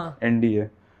 NDA।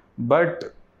 बट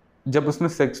जब उसने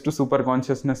सेक्स टू सुपर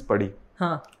कॉन्शियसनेस पढ़ी,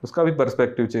 उसका भी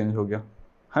पर्सपेक्टिव चेंज हो गया,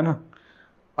 है ना।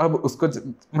 अब उसको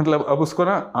मतलब अब उसको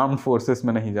ना आर्म्ड फोर्सेस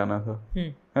में नहीं जाना था,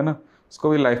 है ना, उसको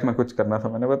भी लाइफ में कुछ करना था।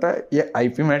 मैंने बताया ये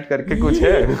IPMAT करके कुछ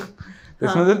है,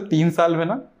 इसमें से 3 साल में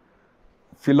ना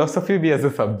फिलोसफी भी एज ए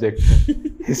सब्जेक्ट है,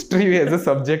 हिस्ट्री भी एज ए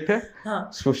सब्जेक्ट है,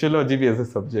 सोशियोलॉजी भी एज ए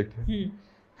सब्जेक्ट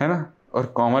है ना। और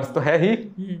कॉमर्स तो है ही,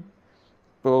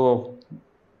 तो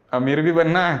अमीर भी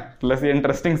बनना है, प्लस ये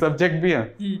इंटरेस्टिंग सब्जेक्ट भी है,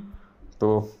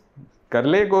 तो कर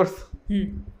ले कोर्स।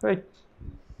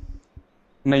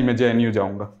 नहीं, मैं JNU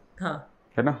जाऊंगा,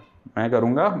 है ना, मैं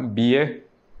करूंगा BA,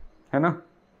 है ना,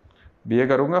 BA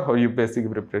करूंगा और UPSC की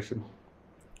प्रिपरेशन।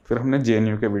 फिर हमने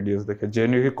JNU के वीडियोस देखे,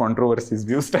 JNU की कंट्रोवर्सीज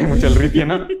भी उस टाइम चल रही थी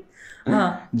ना।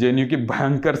 JNU की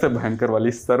भयंकर से भयंकर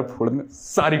वाली सर फोड़ने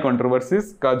सारी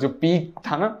कंट्रोवर्सीज का जो पीक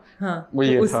था ना, वो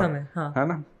ये था, है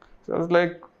ना। So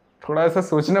लाइक थोड़ा ऐसा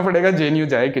सोचना पड़ेगा JNU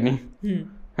जाए कि नहीं,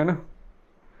 है ना।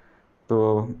 तो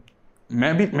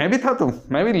मैं भी था, तो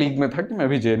मैं भी लीग में था कि मैं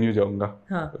भी JNU जाऊंगा,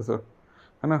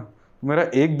 है ना। मेरा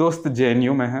एक दोस्त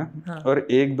JNU में है, और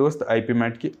एक दोस्त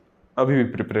IPMAT की अभी भी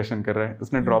प्रिपरेशन कर रहा है,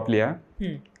 उसने ड्रॉप लिया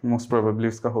है, मोस्ट प्रोबेबली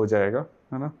उसका हो जाएगा,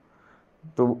 है ना।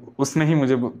 तो उसने ही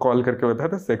मुझे कॉल करके बताया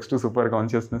था सेक्स टू सुपर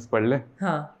कॉन्शियसनेस पढ़ ले,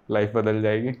 लाइफ बदल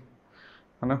जाएगी,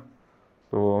 है ना।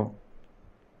 तो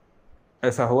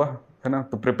ऐसा हुआ, है ना।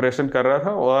 तो प्रिपरेशन कर रहा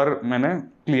था और मैंने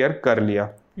क्लियर कर लिया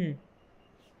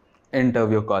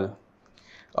इंटरव्यू कॉल।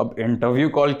 अब इंटरव्यू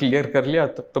कॉल क्लियर कर लिया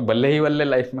तो बल्ले ही बल्ले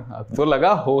लाइफ में, अब तो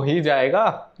लगा हो ही जाएगा,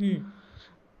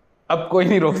 अब कोई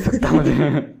नहीं रोक सकता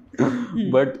मुझे।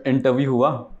 बट इंटरव्यू हुआ,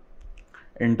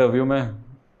 इंटरव्यू में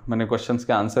मैंने क्वेश्चंस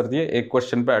के आंसर दिए, एक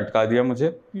क्वेश्चन पे अटका दिया मुझे,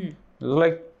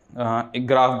 लाइक एक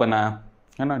ग्राफ बनाया,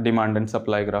 है ना, डिमांड एंड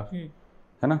सप्लाई ग्राफ,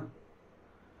 है ना।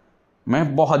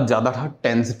 मैं बहुत ज़्यादा था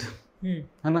टेंस्ड,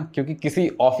 है ना, क्योंकि किसी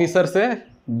ऑफिसर से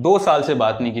 2 साल से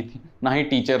बात नहीं की थी, ना ही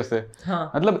टीचर से,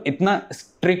 मतलब इतना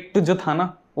स्ट्रिक्ट जो था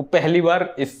ना, वो पहली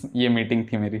बार ये मीटिंग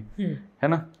थी मेरी, है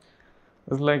ना।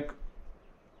 लाइक,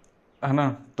 है ना,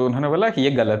 तो उन्होंने बोला कि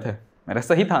ये गलत है, मेरा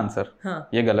सही था आंसर,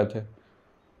 ये गलत है।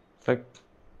 Like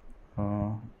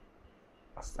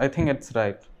I think it's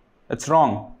right, it's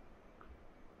wrong,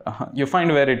 you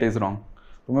find where it is wrong.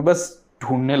 तो मैं बस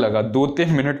ढूंढने लगा,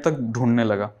 2-3 मिनट तक ढूंढने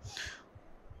लगा।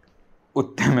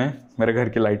 उतने में मेरे घर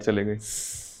की लाइट चली गई,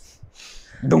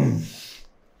 दुम,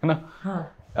 है ना।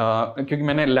 क्योंकि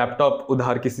मैंने लैपटॉप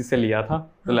उधार किसी से लिया था,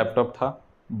 तो लैपटॉप था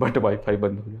बट वाईफाई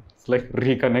बंद हो गया। Like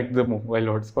reconnect the mobile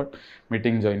hotspot,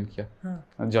 meeting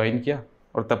join किया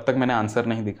और तब तक मैंने आंसर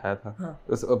नहीं दिखाया था।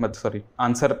 सॉरी,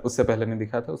 आंसर उससे पहले नहीं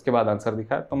दिखाया था, उसके बाद आंसर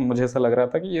दिखाया। तो मुझे ऐसा लग रहा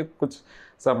था कि ये कुछ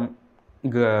सब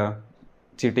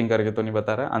चीटिंग करके तो नहीं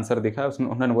बता रहा है। आंसर दिखाया,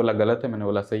 उन्होंने बोला गलत है, मैंने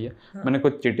बोला सही है। मैंने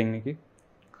कुछ चीटिंग नहीं की,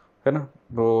 है ना।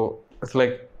 तो इट्स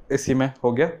लाइक इसी में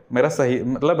हो गया मेरा सही,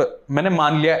 मतलब मैंने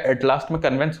मान लिया, एट लास्ट में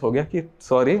कन्विंस हो गया कि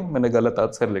सॉरी मैंने गलत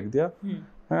आंसर लिख दिया,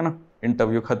 है ना।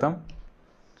 इंटरव्यू खत्म,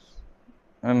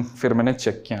 एंड फिर मैंने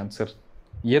चेक किया आंसर,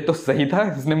 ये तो सही था,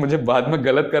 इसने मुझे बाद में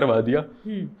गलत करवा दिया,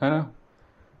 है ना।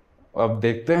 अब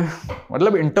देखते हैं,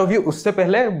 मतलब इंटरव्यू उससे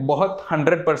पहले बहुत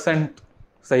 100%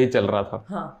 सही चल रहा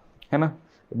था, है ना।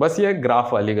 बस ये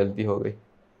ग्राफ वाली गलती हो गई,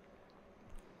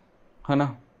 है ना।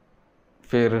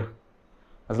 फिर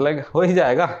लाइक हो ही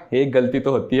जाएगा, एक गलती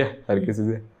तो होती है हर किसी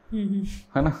से,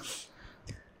 है ना।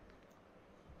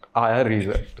 आया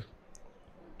रिजल्ट,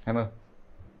 है ना।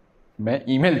 मैं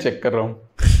ईमेल चेक कर रहा हूँ,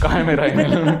 कहाँ है मेरा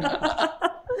ईमेल।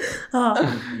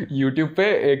 YouTube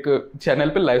पे एक चैनल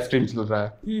पे लाइव स्ट्रीम चल रहा है,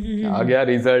 आ गया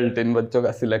रिजल्ट, इन बच्चों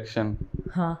का सिलेक्शन,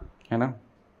 है ना।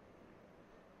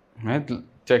 मैं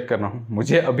चेक कर रहा हूँ,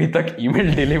 मुझे अभी तक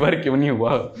ईमेल डिलीवर क्यों नहीं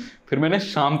हुआ। फिर मैंने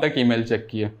शाम तक ईमेल चेक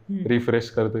किए, रिफ्रेश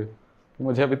करते,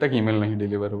 मुझे अभी तक ईमेल नहीं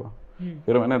डिलीवर हुआ।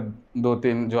 फिर मैंने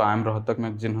 2-3 जो IIM रोहतक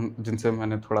में जिनसे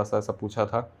मैंने थोड़ा सा ऐसा पूछा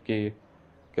था कि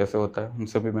कैसे होता है,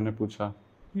 उनसे भी मैंने पूछा,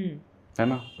 है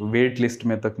ना। वेट लिस्ट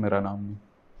में तक मेरा नाम नहीं,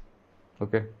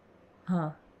 ओके।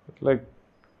 लाइक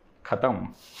खत्म,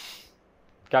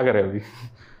 क्या करें अभी।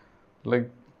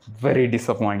 लाइक वेरी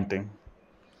डिसअपॉइंटिंग,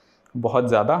 बहुत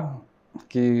ज़्यादा,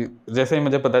 कि जैसे ही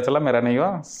मुझे पता चला मेरा नहीं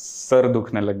हुआ, सर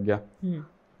दुखने लग गया,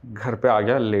 घर पे आ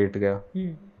गया, लेट गया,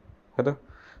 है ना।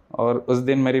 और उस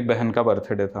दिन मेरी बहन का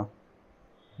बर्थडे था,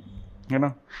 है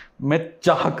ना। मैं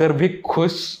चाह कर भी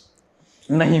खुश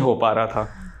नहीं हो पा रहा था,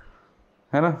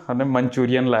 है ना। हमने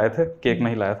मंचूरियन लाए थे, केक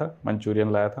नहीं लाया था,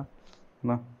 मंचूरियन लाया था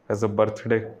ना एज अ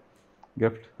बर्थडे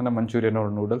गिफ्ट, है ना। मंचूरियन और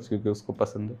नूडल्स, क्योंकि उसको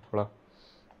पसंद है थोड़ा,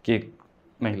 केक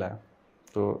नहीं लाया।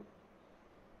 तो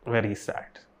वेरी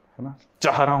सैड, है ना।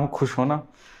 चाह रहा हूँ खुश होना,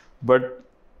 बट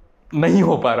नहीं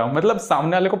हो पा रहा हूँ। मतलब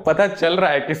सामने वाले को पता चल रहा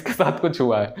है कि इसके साथ कुछ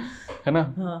हुआ है ना।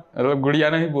 मतलब गुड़िया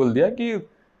ने ही बोल दिया कि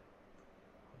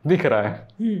दिख रहा है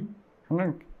ना,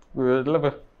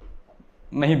 मतलब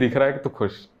नहीं दिख रहा है कि तू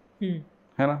खुश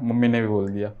है ना। मम्मी ने भी बोल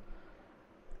दिया।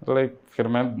 लाइक फिर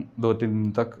मैं 2-3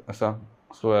 दिन तक ऐसा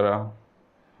सोया रहा,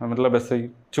 मतलब ऐसे ही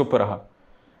चुप रहा।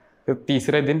 फिर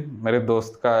तीसरे दिन मेरे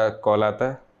दोस्त का कॉल आता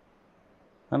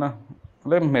है ना।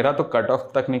 मतलब मेरा तो कट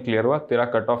ऑफ तक नहीं क्लियर हुआ, तेरा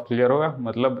कट ऑफ क्लियर होगा,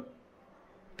 मतलब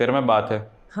तेरे में बात है,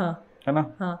 है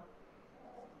ना।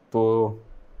 तो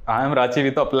IIM रांची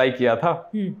भी तो अप्लाई किया था,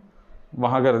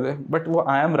 वहाँ कर दे। बट वो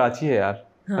IIM रांची है यार,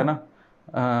 है ना।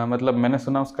 मतलब मैंने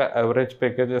सुना उसका एवरेज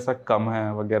पैकेज ऐसा कम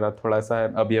है वगैरह, थोड़ा सा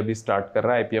है, अभी अभी स्टार्ट कर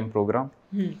रहा है IPM प्रोग्राम।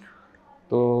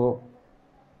 तो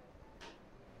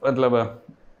मतलब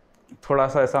थोड़ा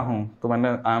सा ऐसा हूँ। तो मैंने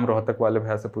IIM रोहतक वाले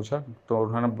भैया से पूछा, तो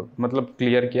उन्होंने मतलब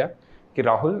क्लियर किया कि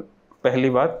राहुल, पहली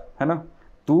बात है ना,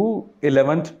 तू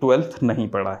 11th 12th नहीं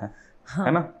पढ़ा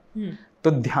है ना।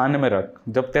 तो ध्यान में रख,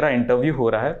 जब तेरा इंटरव्यू हो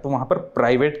रहा है तो वहाँ पर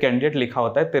प्राइवेट कैंडिडेट लिखा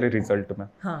होता है तेरे रिजल्ट में,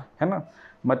 है ना।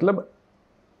 मतलब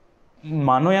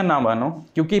मानो या ना मानो,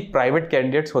 क्योंकि प्राइवेट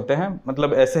कैंडिडेट्स होते हैं,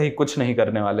 मतलब ऐसे ही कुछ नहीं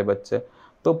करने वाले बच्चे।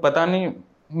 तो पता नहीं,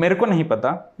 मेरे को नहीं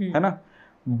पता, है ना।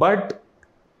 बट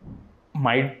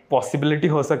माइट पॉसिबिलिटी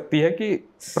हो सकती है कि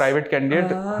प्राइवेट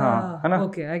कैंडिडेट, हाँ, है ना,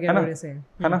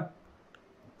 है ना।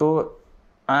 तो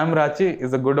IIM Ranchi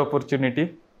is a good opportunity,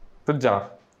 तो जा,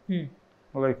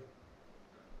 लाइक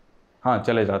हाँ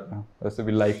चले जाते हैं। वैसे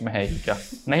भी लाइफ में है ही क्या,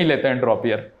 नहीं लेते हैं ड्रॉप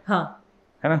ईयर,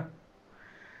 है ना।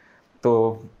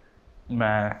 तो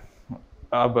मैं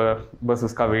अब बस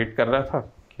उसका वेट कर रहा था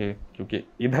कि, क्योंकि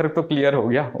इधर तो क्लियर हो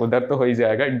गया, उधर तो हो ही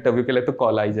जाएगा, इंटरव्यू के लिए तो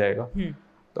कॉल आ ही जाएगा।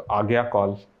 तो आ गया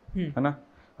कॉल, है ना।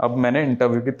 अब मैंने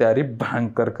इंटरव्यू की तैयारी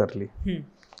भयंकर कर ली,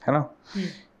 है ना।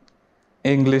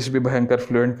 इंग्लिश भी भयंकर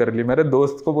फ्लुएंट कर ली। मेरे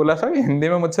दोस्त को बोला था कि हिंदी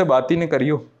में मुझसे बात ही नहीं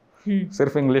करियो,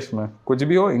 सिर्फ इंग्लिश में, कुछ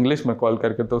भी हो इंग्लिश में कॉल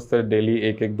करके, तो उससे डेली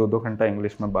 1-2 घंटा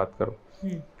इंग्लिश में बात करो,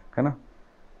 है ना।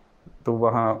 तो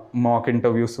वहाँ मॉक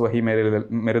इंटरव्यूज वही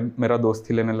मेरा दोस्त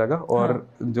ही लेने लगा, और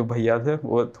जो भैया थे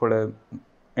वो थोड़े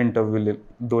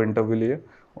 2 इंटरव्यू लिए,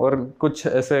 और कुछ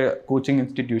ऐसे कोचिंग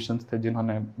इंस्टीट्यूशंस थे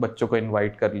जिन्होंने बच्चों को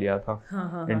इनवाइट कर लिया था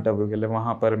इंटरव्यू के लिए।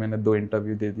 वहाँ पर मैंने 2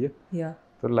 इंटरव्यू दे दिए,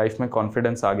 तो लाइफ में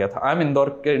कॉन्फिडेंस आ गया था। IIM इंदौर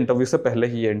के इंटरव्यू से पहले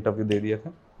ही ये इंटरव्यू दे दिए थे,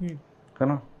 है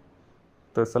ना।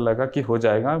 तो ऐसा लगा कि हो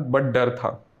जाएगा, बट डर था,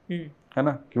 है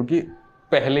ना, क्योंकि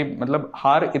पहले मतलब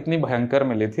हार इतनी भयंकर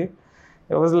मिली थी,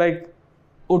 इट वाज लाइक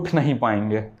उठ नहीं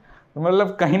पाएंगे,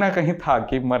 मतलब कहीं ना कहीं था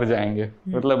कि मर जाएंगे,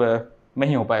 मतलब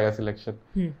नहीं हो पाएगा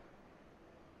सिलेक्शन,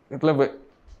 मतलब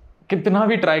कितना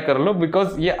भी ट्राई कर लो,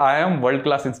 बिकॉज ये IIM वर्ल्ड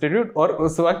क्लास इंस्टीट्यूट। और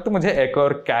उस वक्त मुझे एक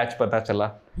और कैच पता चला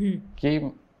कि,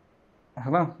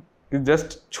 है ना,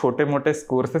 जस्ट छोटे मोटे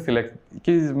स्कोर से सिलेक्ट,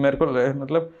 कि मेरे को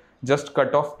मतलब जस्ट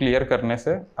कट ऑफ क्लियर करने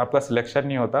से आपका सिलेक्शन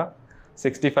नहीं होता,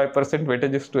 65%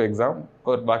 वेटेज इज टू एग्जाम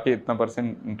और बाकी इतना %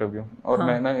 इंटरव्यू। और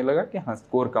मैंने ये लगा कि हाँ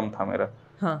स्कोर कम था मेरा,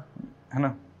 है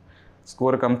ना,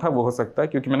 स्कोर कम था, वो हो सकता है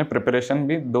क्योंकि मैंने प्रिपरेशन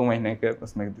भी 2 महीने के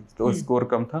उसमें दी, तो स्कोर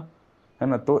कम था, है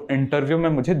ना, तो इंटरव्यू में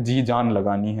मुझे जी जान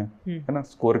लगानी है ना,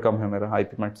 स्कोर कम है मेरा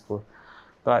IPM स्कोर।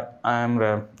 तो IIM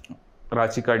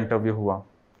रांची का इंटरव्यू हुआ,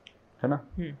 है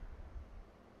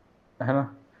ना,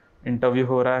 इंटरव्यू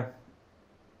हो रहा है।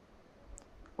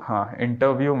 हाँ,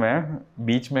 इंटरव्यू में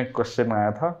बीच में क्वेश्चन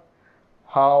आया था,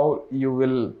 how you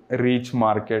will reach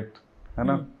market, है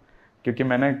ना, क्योंकि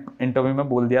मैंने इंटरव्यू में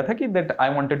बोल दिया था कि that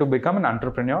I wanted to become an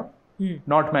entrepreneur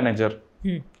not manager,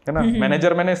 है ना।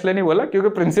 मैनेजर मैंने इसलिए नहीं बोला क्योंकि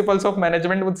प्रिंसिपल्स ऑफ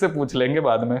मैनेजमेंट मुझसे पूछ लेंगे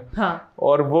बाद में,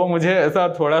 और वो मुझे ऐसा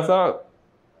थोड़ा सा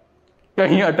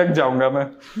कहीं अटक जाऊंगा मैं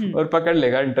और पकड़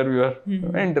लेगा इंटरव्यूअर,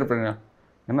 एंटरप्रेन्योर,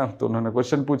 है ना। तो उन्होंने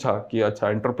क्वेश्चन पूछा कि अच्छा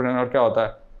एंटरप्रेन्योर क्या होता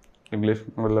है, इंग्लिश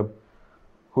मतलब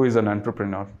हु इज एन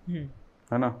एंटरप्रेन्योर,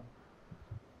 है ना,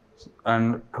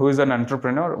 and who is an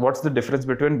entrepreneur, what's the difference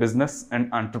between business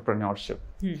and entrepreneurship?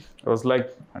 It was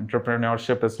like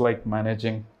entrepreneurship is like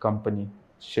managing company,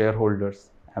 shareholders,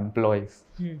 employees,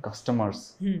 customers,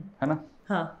 है ना,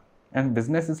 and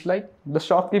business is like the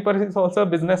shopkeeper is also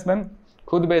a businessman,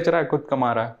 खुद बेच रहा है, खुद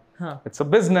कमा रहा है, it's a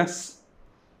business,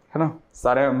 है ना,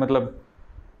 सारे मतलब।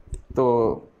 तो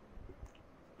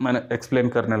मैंने एक्सप्लेन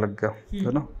करने लग गया,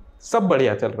 है ना, सब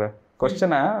बढ़िया चल रहा है।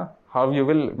 क्वेश्चन आया हाउ यू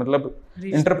विल, मतलब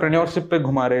एंटरप्रेन्योरशिप पे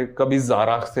घुमा रहे, कभी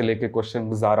जारा से लेके क्वेश्चन,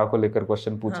 जारा को लेकर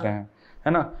क्वेश्चन पूछ रहे हैं,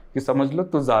 है ना, कि समझ लो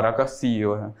तो जारा का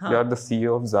CEO है, you are the CEO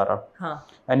of Zara,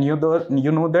 and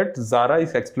you know that Zara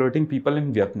is exploiting people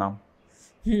in Vietnam,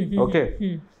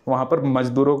 okay, वहां पर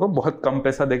मजदूरों को बहुत कम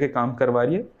पैसा देके काम करवा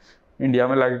रही है, इंडिया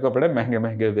में लाके कपड़े महंगे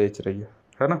महंगे बेच रही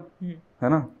है ना, है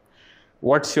ना,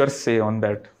 what's your say on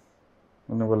that.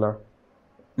 उन्होंने बोला,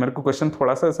 मेरे को क्वेश्चन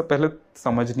थोड़ा सा ऐसा पहले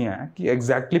समझ नहीं आया कि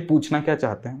एग्जैक्टली पूछना क्या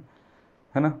चाहते हैं,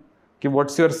 है ना, कि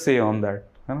what's your say on that,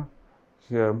 है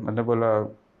ना। मैंने बोला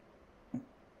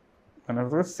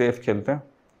सेफ खेलते हैं,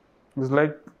 इट्स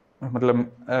लाइक मतलब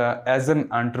as an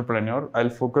entrepreneur I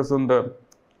will focus on the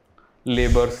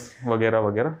labours वगैरह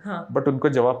वगैरह, बट उनको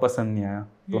जवाब पसंद नहीं आया,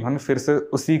 तो उन्होंने फिर से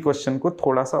उसी क्वेश्चन को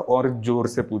थोड़ा सा और जोर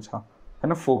से पूछा, है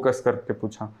ना, फोकस करके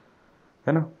पूछा,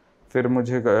 है ना। फिर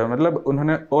मुझे मतलब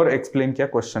उन्होंने और एक्सप्लेन किया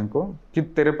क्वेश्चन को कि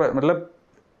तेरे पास मतलब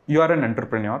यू आर एन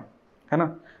एंटरप्रेन्योर, है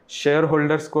ना, शेयर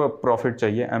होल्डर्स को प्रॉफिट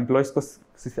चाहिए, एम्प्लॉयज को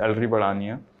सैलरी बढ़ानी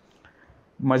है,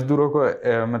 मजदूरों को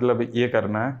मतलब ये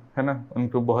करना है ना,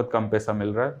 उनको बहुत कम पैसा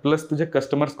मिल रहा है, प्लस तुझे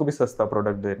कस्टमर्स को भी सस्ता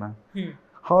प्रोडक्ट देना है,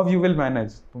 हाउ यू विल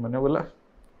मैनेज। तो मैंने बोला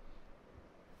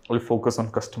will focus on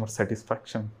customer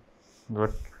satisfaction,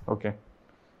 but okay.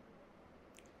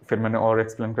 फिर मैंने और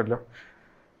एक्सप्लेन कर लिया,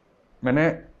 मैंने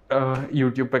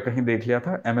YouTube पे कहीं देख लिया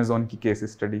था Amazon की केस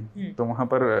स्टडी, तो वहाँ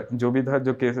पर जो भी था,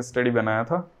 जो केस स्टडी बनाया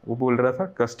था, वो बोल रहा था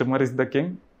customer is the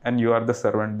king and you are the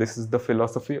servant, this is the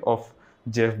philosophy of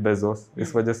Jeff Bezos.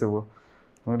 इस वजह से वो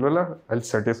बोला आई विल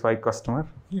सेटिस्फाई कस्टमर,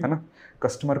 है ना,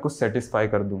 कस्टमर को सेटिस्फाई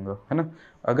कर दूंगा, है ना।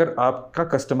 अगर आपका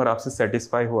कस्टमर आपसे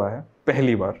सेटिस्फाई हुआ है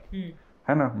पहली बार,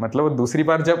 है ना, मतलब वो दूसरी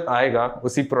बार जब आएगा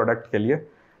उसी प्रोडक्ट के लिए,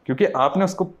 क्योंकि आपने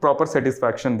उसको प्रॉपर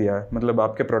सेटिस्फैक्शन दिया है, मतलब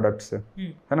आपके प्रोडक्ट से,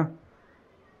 है ना,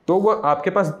 तो वो आपके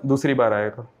पास दूसरी बार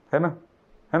आएगा, है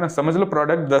ना। समझ लो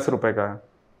प्रोडक्ट 10 रुपए का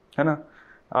है ना,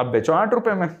 आप बेचो 8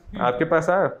 रुपए में, आपके पास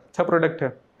आया, अच्छा प्रोडक्ट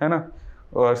है ना,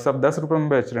 और सब 10 रुपए में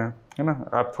बेच रहे हैं, है ना,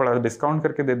 आप थोड़ा डिस्काउंट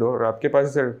करके दे दो और आपके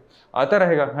पास से आता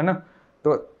रहेगा, है ना।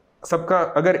 तो सबका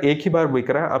अगर एक ही बार बिक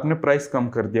रहा है, आपने प्राइस कम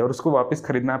कर दिया और उसको वापस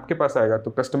खरीदना आपके पास आएगा,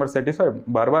 तो कस्टमर सेटिस्फाइड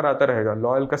बार बार आता रहेगा,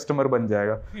 लॉयल कस्टमर बन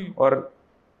जाएगा, और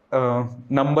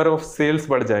नंबर ऑफ सेल्स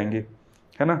बढ़ जाएंगी,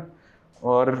 है ना,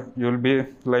 और you will be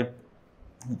like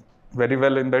very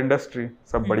well in the industry,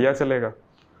 सब बढ़िया चलेगा।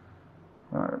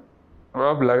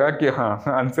 अब लगा कि हाँ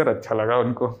आंसर अच्छा लगा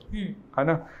उनको, है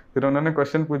ना। फिर उन्होंने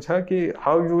क्वेश्चन पूछा कि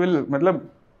हाउ यू विल, मतलब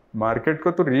मार्केट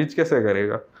को तू रीच कैसे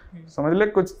करेगा, समझ ले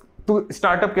कुछ, तू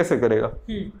स्टार्टअप कैसे करेगा,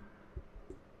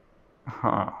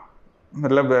 हाँ,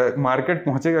 मतलब मार्केट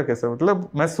पहुंचेगा कैसे, मतलब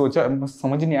मैं सोचा,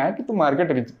 समझ नहीं आया कि तू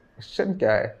मार्केट रीच, क्वेश्चन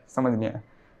क्या है समझ नहीं आया।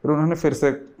 फिर उन्होंने फिर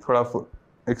से थोड़ा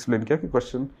एक्सप्लेन किया कि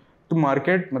क्वेश्चन, तू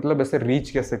मार्केट मतलब ऐसे रीच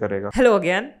कैसे करेगा। Hello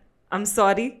again, I'm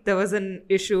sorry, there was an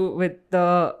issue with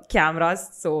the cameras.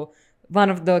 So one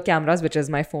of the cameras, which is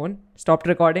my phone, stopped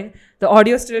recording. The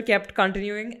audio still kept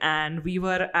continuing, and we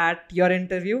were at your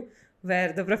interview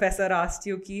where the professor asked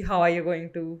you कि how are you going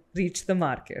to reach the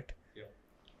market?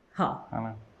 हाँ. है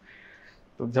ना.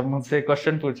 तो जब मुझसे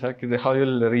question पूछा कि how you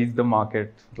will reach the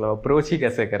market, मतलब अप्रोच ही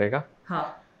कैसे करेगा,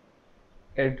 हाँ.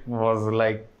 It was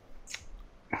like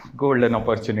golden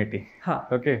opportunity. हाँ.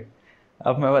 ओके,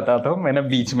 अब मैं बताता हूँ मैंने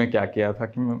बीच में क्या किया था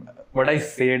कि what I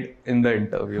said in the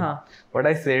interview. What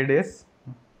I said is,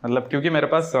 मतलब क्योंकि मेरे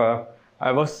पास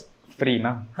आई वाज फ्री ना,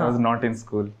 I was not in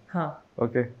school.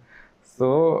 Okay, so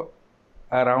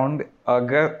around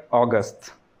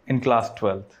August in class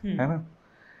 12th, है ना,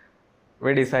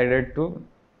 we decided to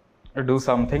do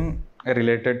something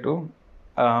related to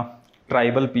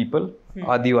tribal people,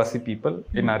 Adivasi people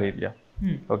in our area.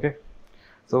 Okay,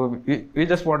 so we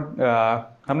just want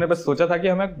हमने बस सोचा था कि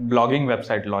हम एक blogging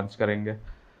website launch करेंगे.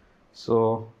 So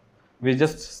we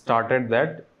just started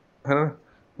that,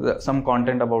 some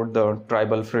content about the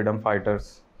tribal freedom fighters.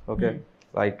 Okay,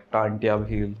 like Tantia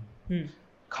Bhil,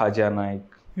 Khaja Naik,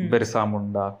 Birsa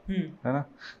Munda, है ना,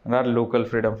 and our local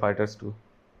freedom fighters too.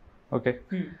 Okay,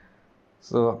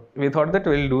 so we thought that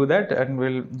we'll do that and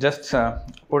we'll just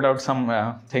put out some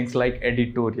things like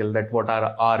editorial, that what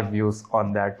are our views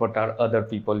on that, what are other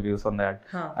people views on that.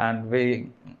 And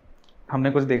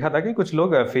हमने कुछ देखा था कि कुछ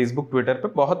लोग Facebook Twitter पे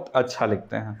बहुत अच्छा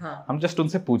लिखते हैं. हम जस्ट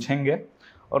उनसे पूछेंगे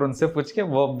और उनसे पूछ के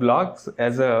वो ब्लॉग्स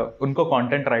एज उनको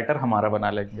कंटेंट राइटर हमारा बना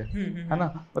लेंगे, है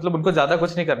ना. मतलब उनको ज़्यादा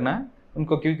कुछ नहीं करना है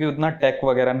उनको, क्योंकि उतना टेक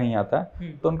वगैरह नहीं आता,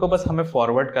 तो उनको बस हमें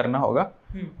फॉरवर्ड करना होगा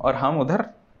और हम उधर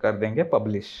कर देंगे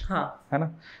पब्लिश. है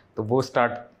ना. तो वो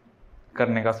स्टार्ट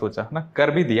करने का सोचा ना,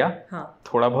 कर भी दिया.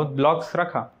 थोड़ा बहुत ब्लॉग्स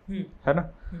रखा, है ना.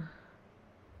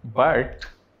 But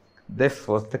this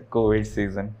was the COVID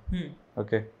season.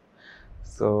 Okay,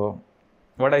 so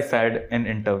what I said in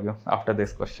interview after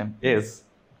this question is,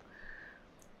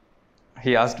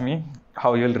 he asked me how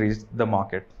you'll reach the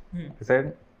market. He said,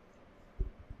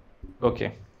 okay,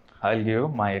 I'll give you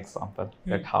my example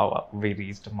that how we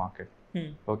reached the market.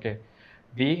 Okay,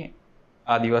 we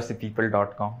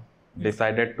adivasipeople.com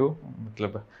decided to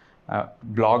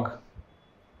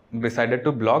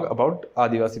blog about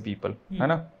adivasi people, है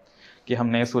ना. कि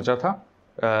हमने सोचा था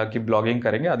कि blogging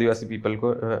करेंगे adivasi people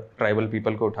को, tribal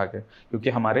people को उठा के, क्योंकि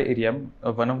हमारे एरिया में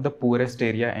one of the poorest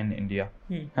area in India,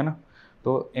 है ना.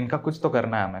 तो इनका कुछ तो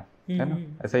करना है हमें, है ना,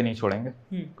 ऐसा ही नहीं छोड़ेंगे,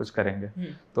 कुछ करेंगे.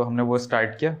 तो हमने वो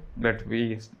स्टार्ट किया, that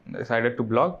we decided to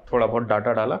blog, थोड़ा बहुत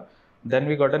डाटा डाला. Then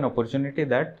we got an opportunity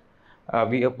that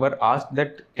we were asked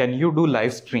that can you do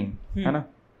live stream, है ना.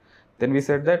 Then we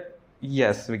said that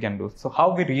yes we can do. So how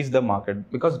we reach the market,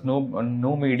 because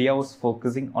no media was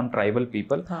focusing on tribal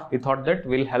people. We thought that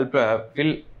we'll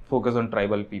focus on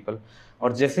tribal people. और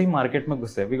जैसे ही market में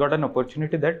घुसे, we got an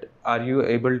opportunity that are you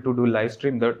able to do live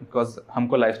stream, that because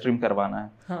हमको live stream करवाना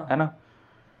है ना.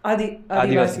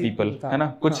 आदिवासी people, है ना.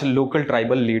 कुछ लोकल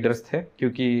ट्राइबल लीडर्स थे,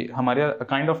 क्योंकि हमारे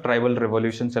काइंड ऑफ ट्राइबल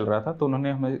रिवॉल्यूशन चल रहा था, तो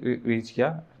उन्होंने हमें रीच किया,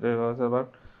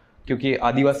 क्योंकि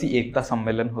आदिवासी एकता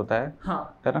सम्मेलन होता है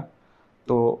ना.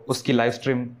 तो उसकी लाइव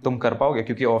स्ट्रीम तुम कर पाओगे,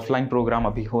 क्योंकि ऑफलाइन प्रोग्राम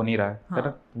अभी हो नहीं रहा है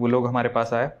ना. वो लोग हमारे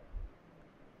पास आए,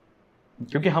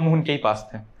 क्योंकि हम उनके ही पास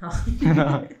थे, है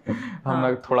ना.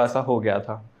 हम थोड़ा सा हो गया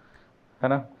था, है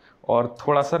ना, और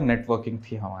थोड़ा सा नेटवर्किंग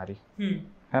थी हमारी,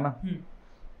 है ना.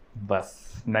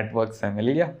 बस नेटवर्क से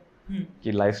मिल गया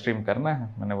कि लाइव स्ट्रीम करना है,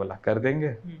 मैंने बोला कर देंगे,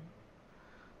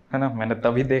 है ना. मैंने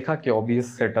तभी देखा कि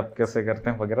ऑब्वियस सेटअप कैसे करते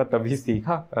हैं वगैरह, तभी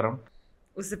सीखा अराउंड.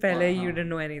 उससे पहले यू डिडंट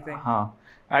नो एनीथिंग. हाँ,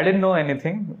 आई डिडंट नो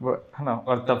एनीथिंग, है ना.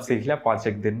 और तब सीख लिया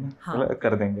 5-1 दिन में,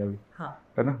 कर देंगे अभी,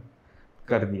 है ना.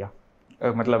 कर दिया,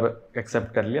 मतलब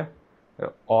एक्सेप्ट कर लिया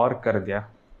और कर दिया,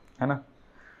 है ना.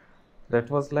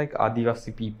 दैट वाज लाइक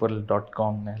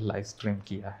adivasipeople.com ने लाइव स्ट्रीम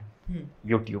किया है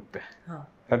यूट्यूब पे,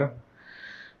 है ना.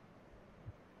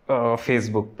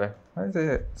 फेसबुक पे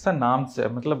ऐसा नाम से,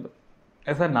 मतलब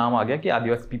ऐसा नाम आ गया कि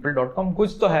adivasipeople.com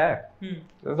कुछ तो है,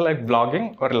 लाइक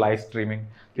ब्लॉगिंग और लाइव स्ट्रीमिंग.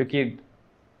 क्योंकि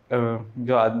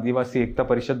जो आदिवासी एकता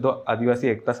परिषद, जो आदिवासी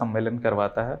एकता सम्मेलन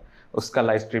करवाता है, उसका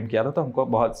लाइव स्ट्रीम किया था, तो हमको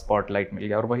बहुत स्पॉटलाइट मिल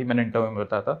गया. और वही मैंने इंटरव्यू में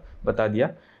बता दिया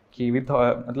कि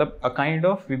मतलब a kind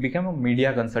of we became a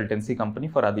media consultancy company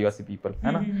for adivasi people,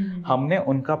 है ना. हमने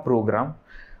उनका प्रोग्राम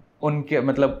उनके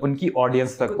मतलब उनकी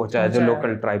ऑडियंस तक पहुंचाया, जो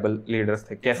लोकल ट्राइबल लीडर्स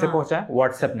थे. कैसे पहुंचाया?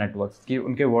 व्हाट्सएप नेटवर्क्स, कि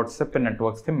उनके व्हाट्सएप पे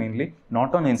नेटवर्क्स थे, mainly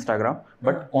not on Instagram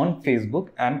but on Facebook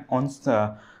and on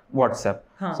WhatsApp.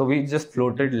 So we just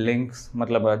floated links,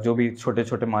 मतलब जो भी छोटे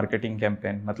छोटे मार्केटिंग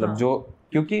कैंपेन, मतलब जो,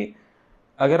 क्योंकि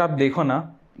अगर आप देखो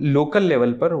ना लोकल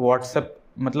लेवल पर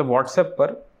व्हाट्सएप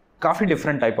पर काफ़ी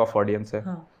डिफरेंट टाइप ऑफ ऑडियंस है,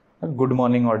 गुड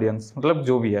मॉर्निंग ऑडियंस, मतलब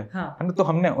जो भी है है ना, तो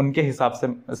हमने उनके हिसाब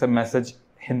से मैसेज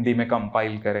हिंदी में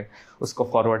कंपाइल करे, उसको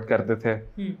फॉरवर्ड करते थे।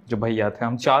 जो भैया थे,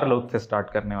 हम 4 लोग थे स्टार्ट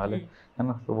करने वाले, है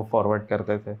ना, तो वो फॉरवर्ड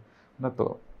करते थे ना,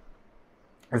 तो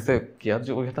ऐसे किया।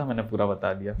 जो भी था मैंने पूरा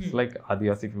बता दिया, लाइक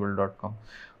adivasipeople.com,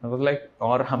 मतलब लाइक,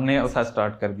 और हमने ऐसा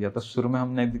स्टार्ट कर दिया। तो शुरू में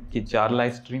हमने की 4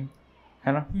 लाइव स्ट्रीम,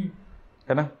 है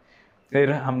ना,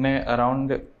 फिर हमने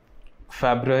अराउंड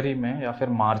फरवरी में या फिर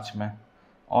मार्च में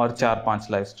और 4-5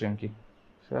 लाइव स्ट्रीम की,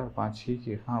 4-5 ही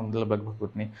की, हाँ मतलब लगभग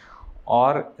उतनी।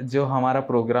 और जो हमारा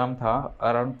प्रोग्राम था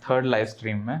अराउंड 3rd लाइव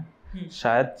स्ट्रीम में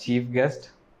शायद चीफ गेस्ट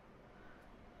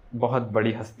बहुत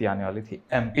बड़ी हस्ती आने वाली थी।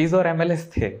 एमपीज और एमएलएस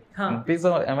थे, एमपीज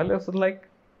और एमएलएस लाइक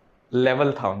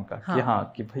लेवल था उनका, कि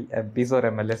हाँ कि भाई एमपीज और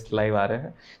एमएलएस लाइव आ रहे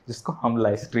हैं जिसको हम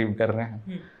लाइव स्ट्रीम कर रहे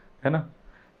हैं, है ना।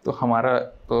 तो हमारा,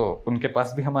 तो उनके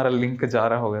पास भी हमारा लिंक जा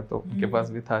रहा होगा, तो उनके पास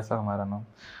भी था ऐसा हमारा नाम।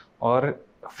 और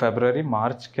फरवरी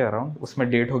मार्च के अराउंड उसमें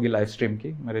डेट होगी लाइव स्ट्रीम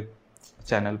की मेरे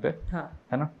चैनल पे,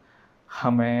 है ना।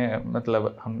 हमें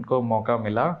मतलब हमको मौका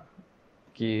मिला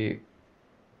कि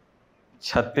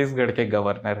छत्तीसगढ़ के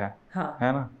गवर्नर हैं,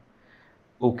 है ना,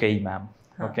 okay ma'am,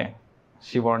 okay,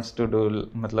 she wants to do,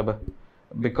 मतलब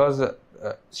बिकॉज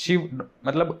शी,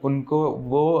 मतलब उनको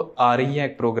वो आ रही है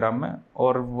एक प्रोग्राम में,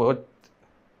 और वो,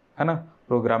 है ना,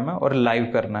 प्रोग्राम में और लाइव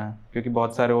करना है, क्योंकि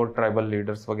बहुत सारे और ट्राइबल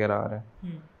लीडर्स वगैरह आ रहे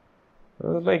हैं।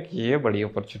 तो लाइक ये बड़ी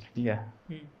अपॉर्चुनिटी है,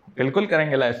 बिल्कुल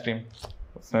करेंगे लाइव स्ट्रीम,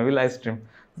 उसमें भी live stream,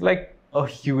 like a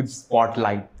huge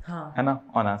spotlight, है ना,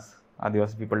 ऑन अस,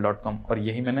 adivasipeople.com। और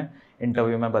यही मैंने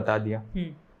इंटरव्यू में बता दिया,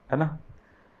 है ना,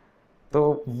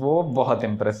 तो वो बहुत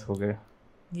इम्प्रेस हो गए,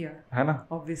 है ना,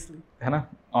 ऑब्वियसली, है ना।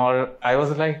 और आई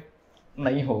वाज लाइक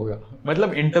नहीं होगा,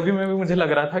 मतलब इंटरव्यू में भी मुझे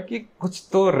लग रहा था कि कुछ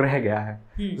तो रह गया है,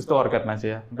 कुछ तो और करना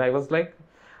चाहिए। I was like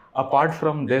apart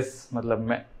from this, मतलब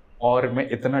मैं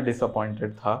इतना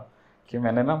डिसअपॉइंटेड था कि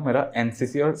मैंने ना मेरा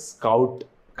एनसीसी और स्काउट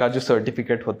का जो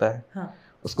सर्टिफिकेट होता है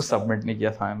उसको सबमिट नहीं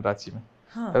किया था रांची में।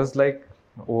 आई वाज लाइक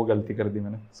वो गलती कर दी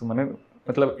मैंने। सो मैंने,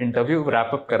 मतलब इंटरव्यू रैप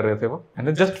अप कर रहे थे वो,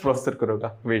 मैंने जस्ट प्रोसेस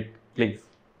करोगा, wait please,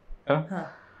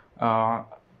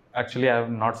 actually I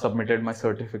have not submitted my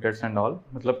certificates and all,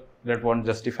 मतलब दैट वोंट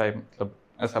जस्टिफाई, मतलब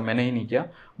ऐसा मैंने ही नहीं किया।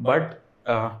 But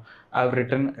I have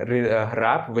written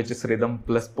rap which is rhythm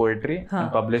plus poetry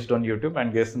and published on YouTube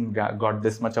and got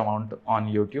this much amount on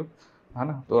YouTube, है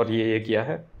ना। तो और ये किया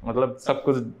है, मतलब सब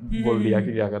कुछ बोल दिया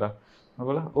कि क्या करा। मैं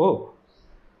बोला oh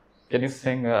can you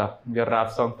sing your rap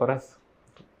song for us,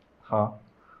 हाँ,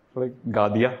 लाइक गा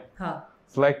दिया।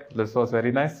 Like this was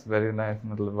very nice,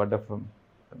 मतलब wonderful,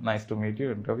 nice to meet you,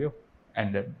 interview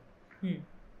ended,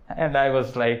 and I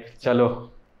was like चलो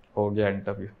हो गया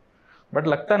इंटरव्यू, बट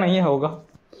लगता नहीं है होगा,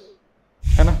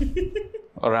 है ना।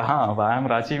 और हाँ हम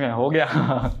रांची में हो गया।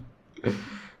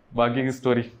 बाकी की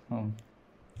स्टोरी,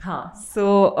 हाँ। सो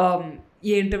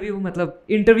ये इंटरव्यू, मतलब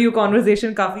इंटरव्यू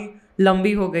कॉन्वर्सेशन काफ़ी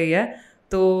लंबी हो गई है,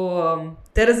 तो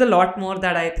there is a lot more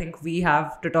that I think we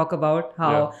have to talk about.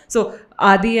 How so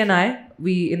Adi and I,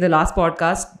 in the last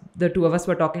podcast, the two of us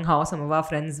were talking how some of our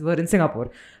friends were in Singapore.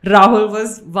 Rahul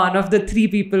was one of the 3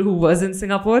 people who was in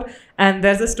Singapore, and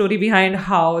there's a story behind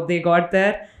how they got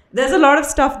there. There's a lot of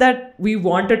stuff that we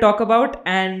want to talk about,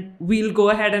 and we'll go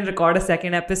ahead and record a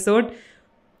second episode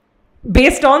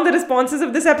based on the responses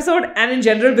of this episode and in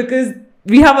general, because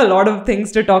we have a lot of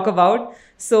things to talk about.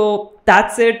 So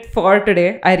that's it for today.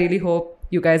 I really hope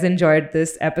you guys enjoyed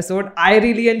this episode. I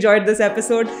really enjoyed this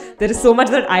episode. There is so much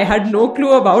that I had no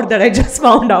clue about that I just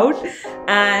found out.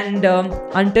 And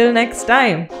until next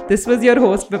time, this was your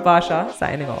host Bipasha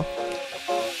signing off.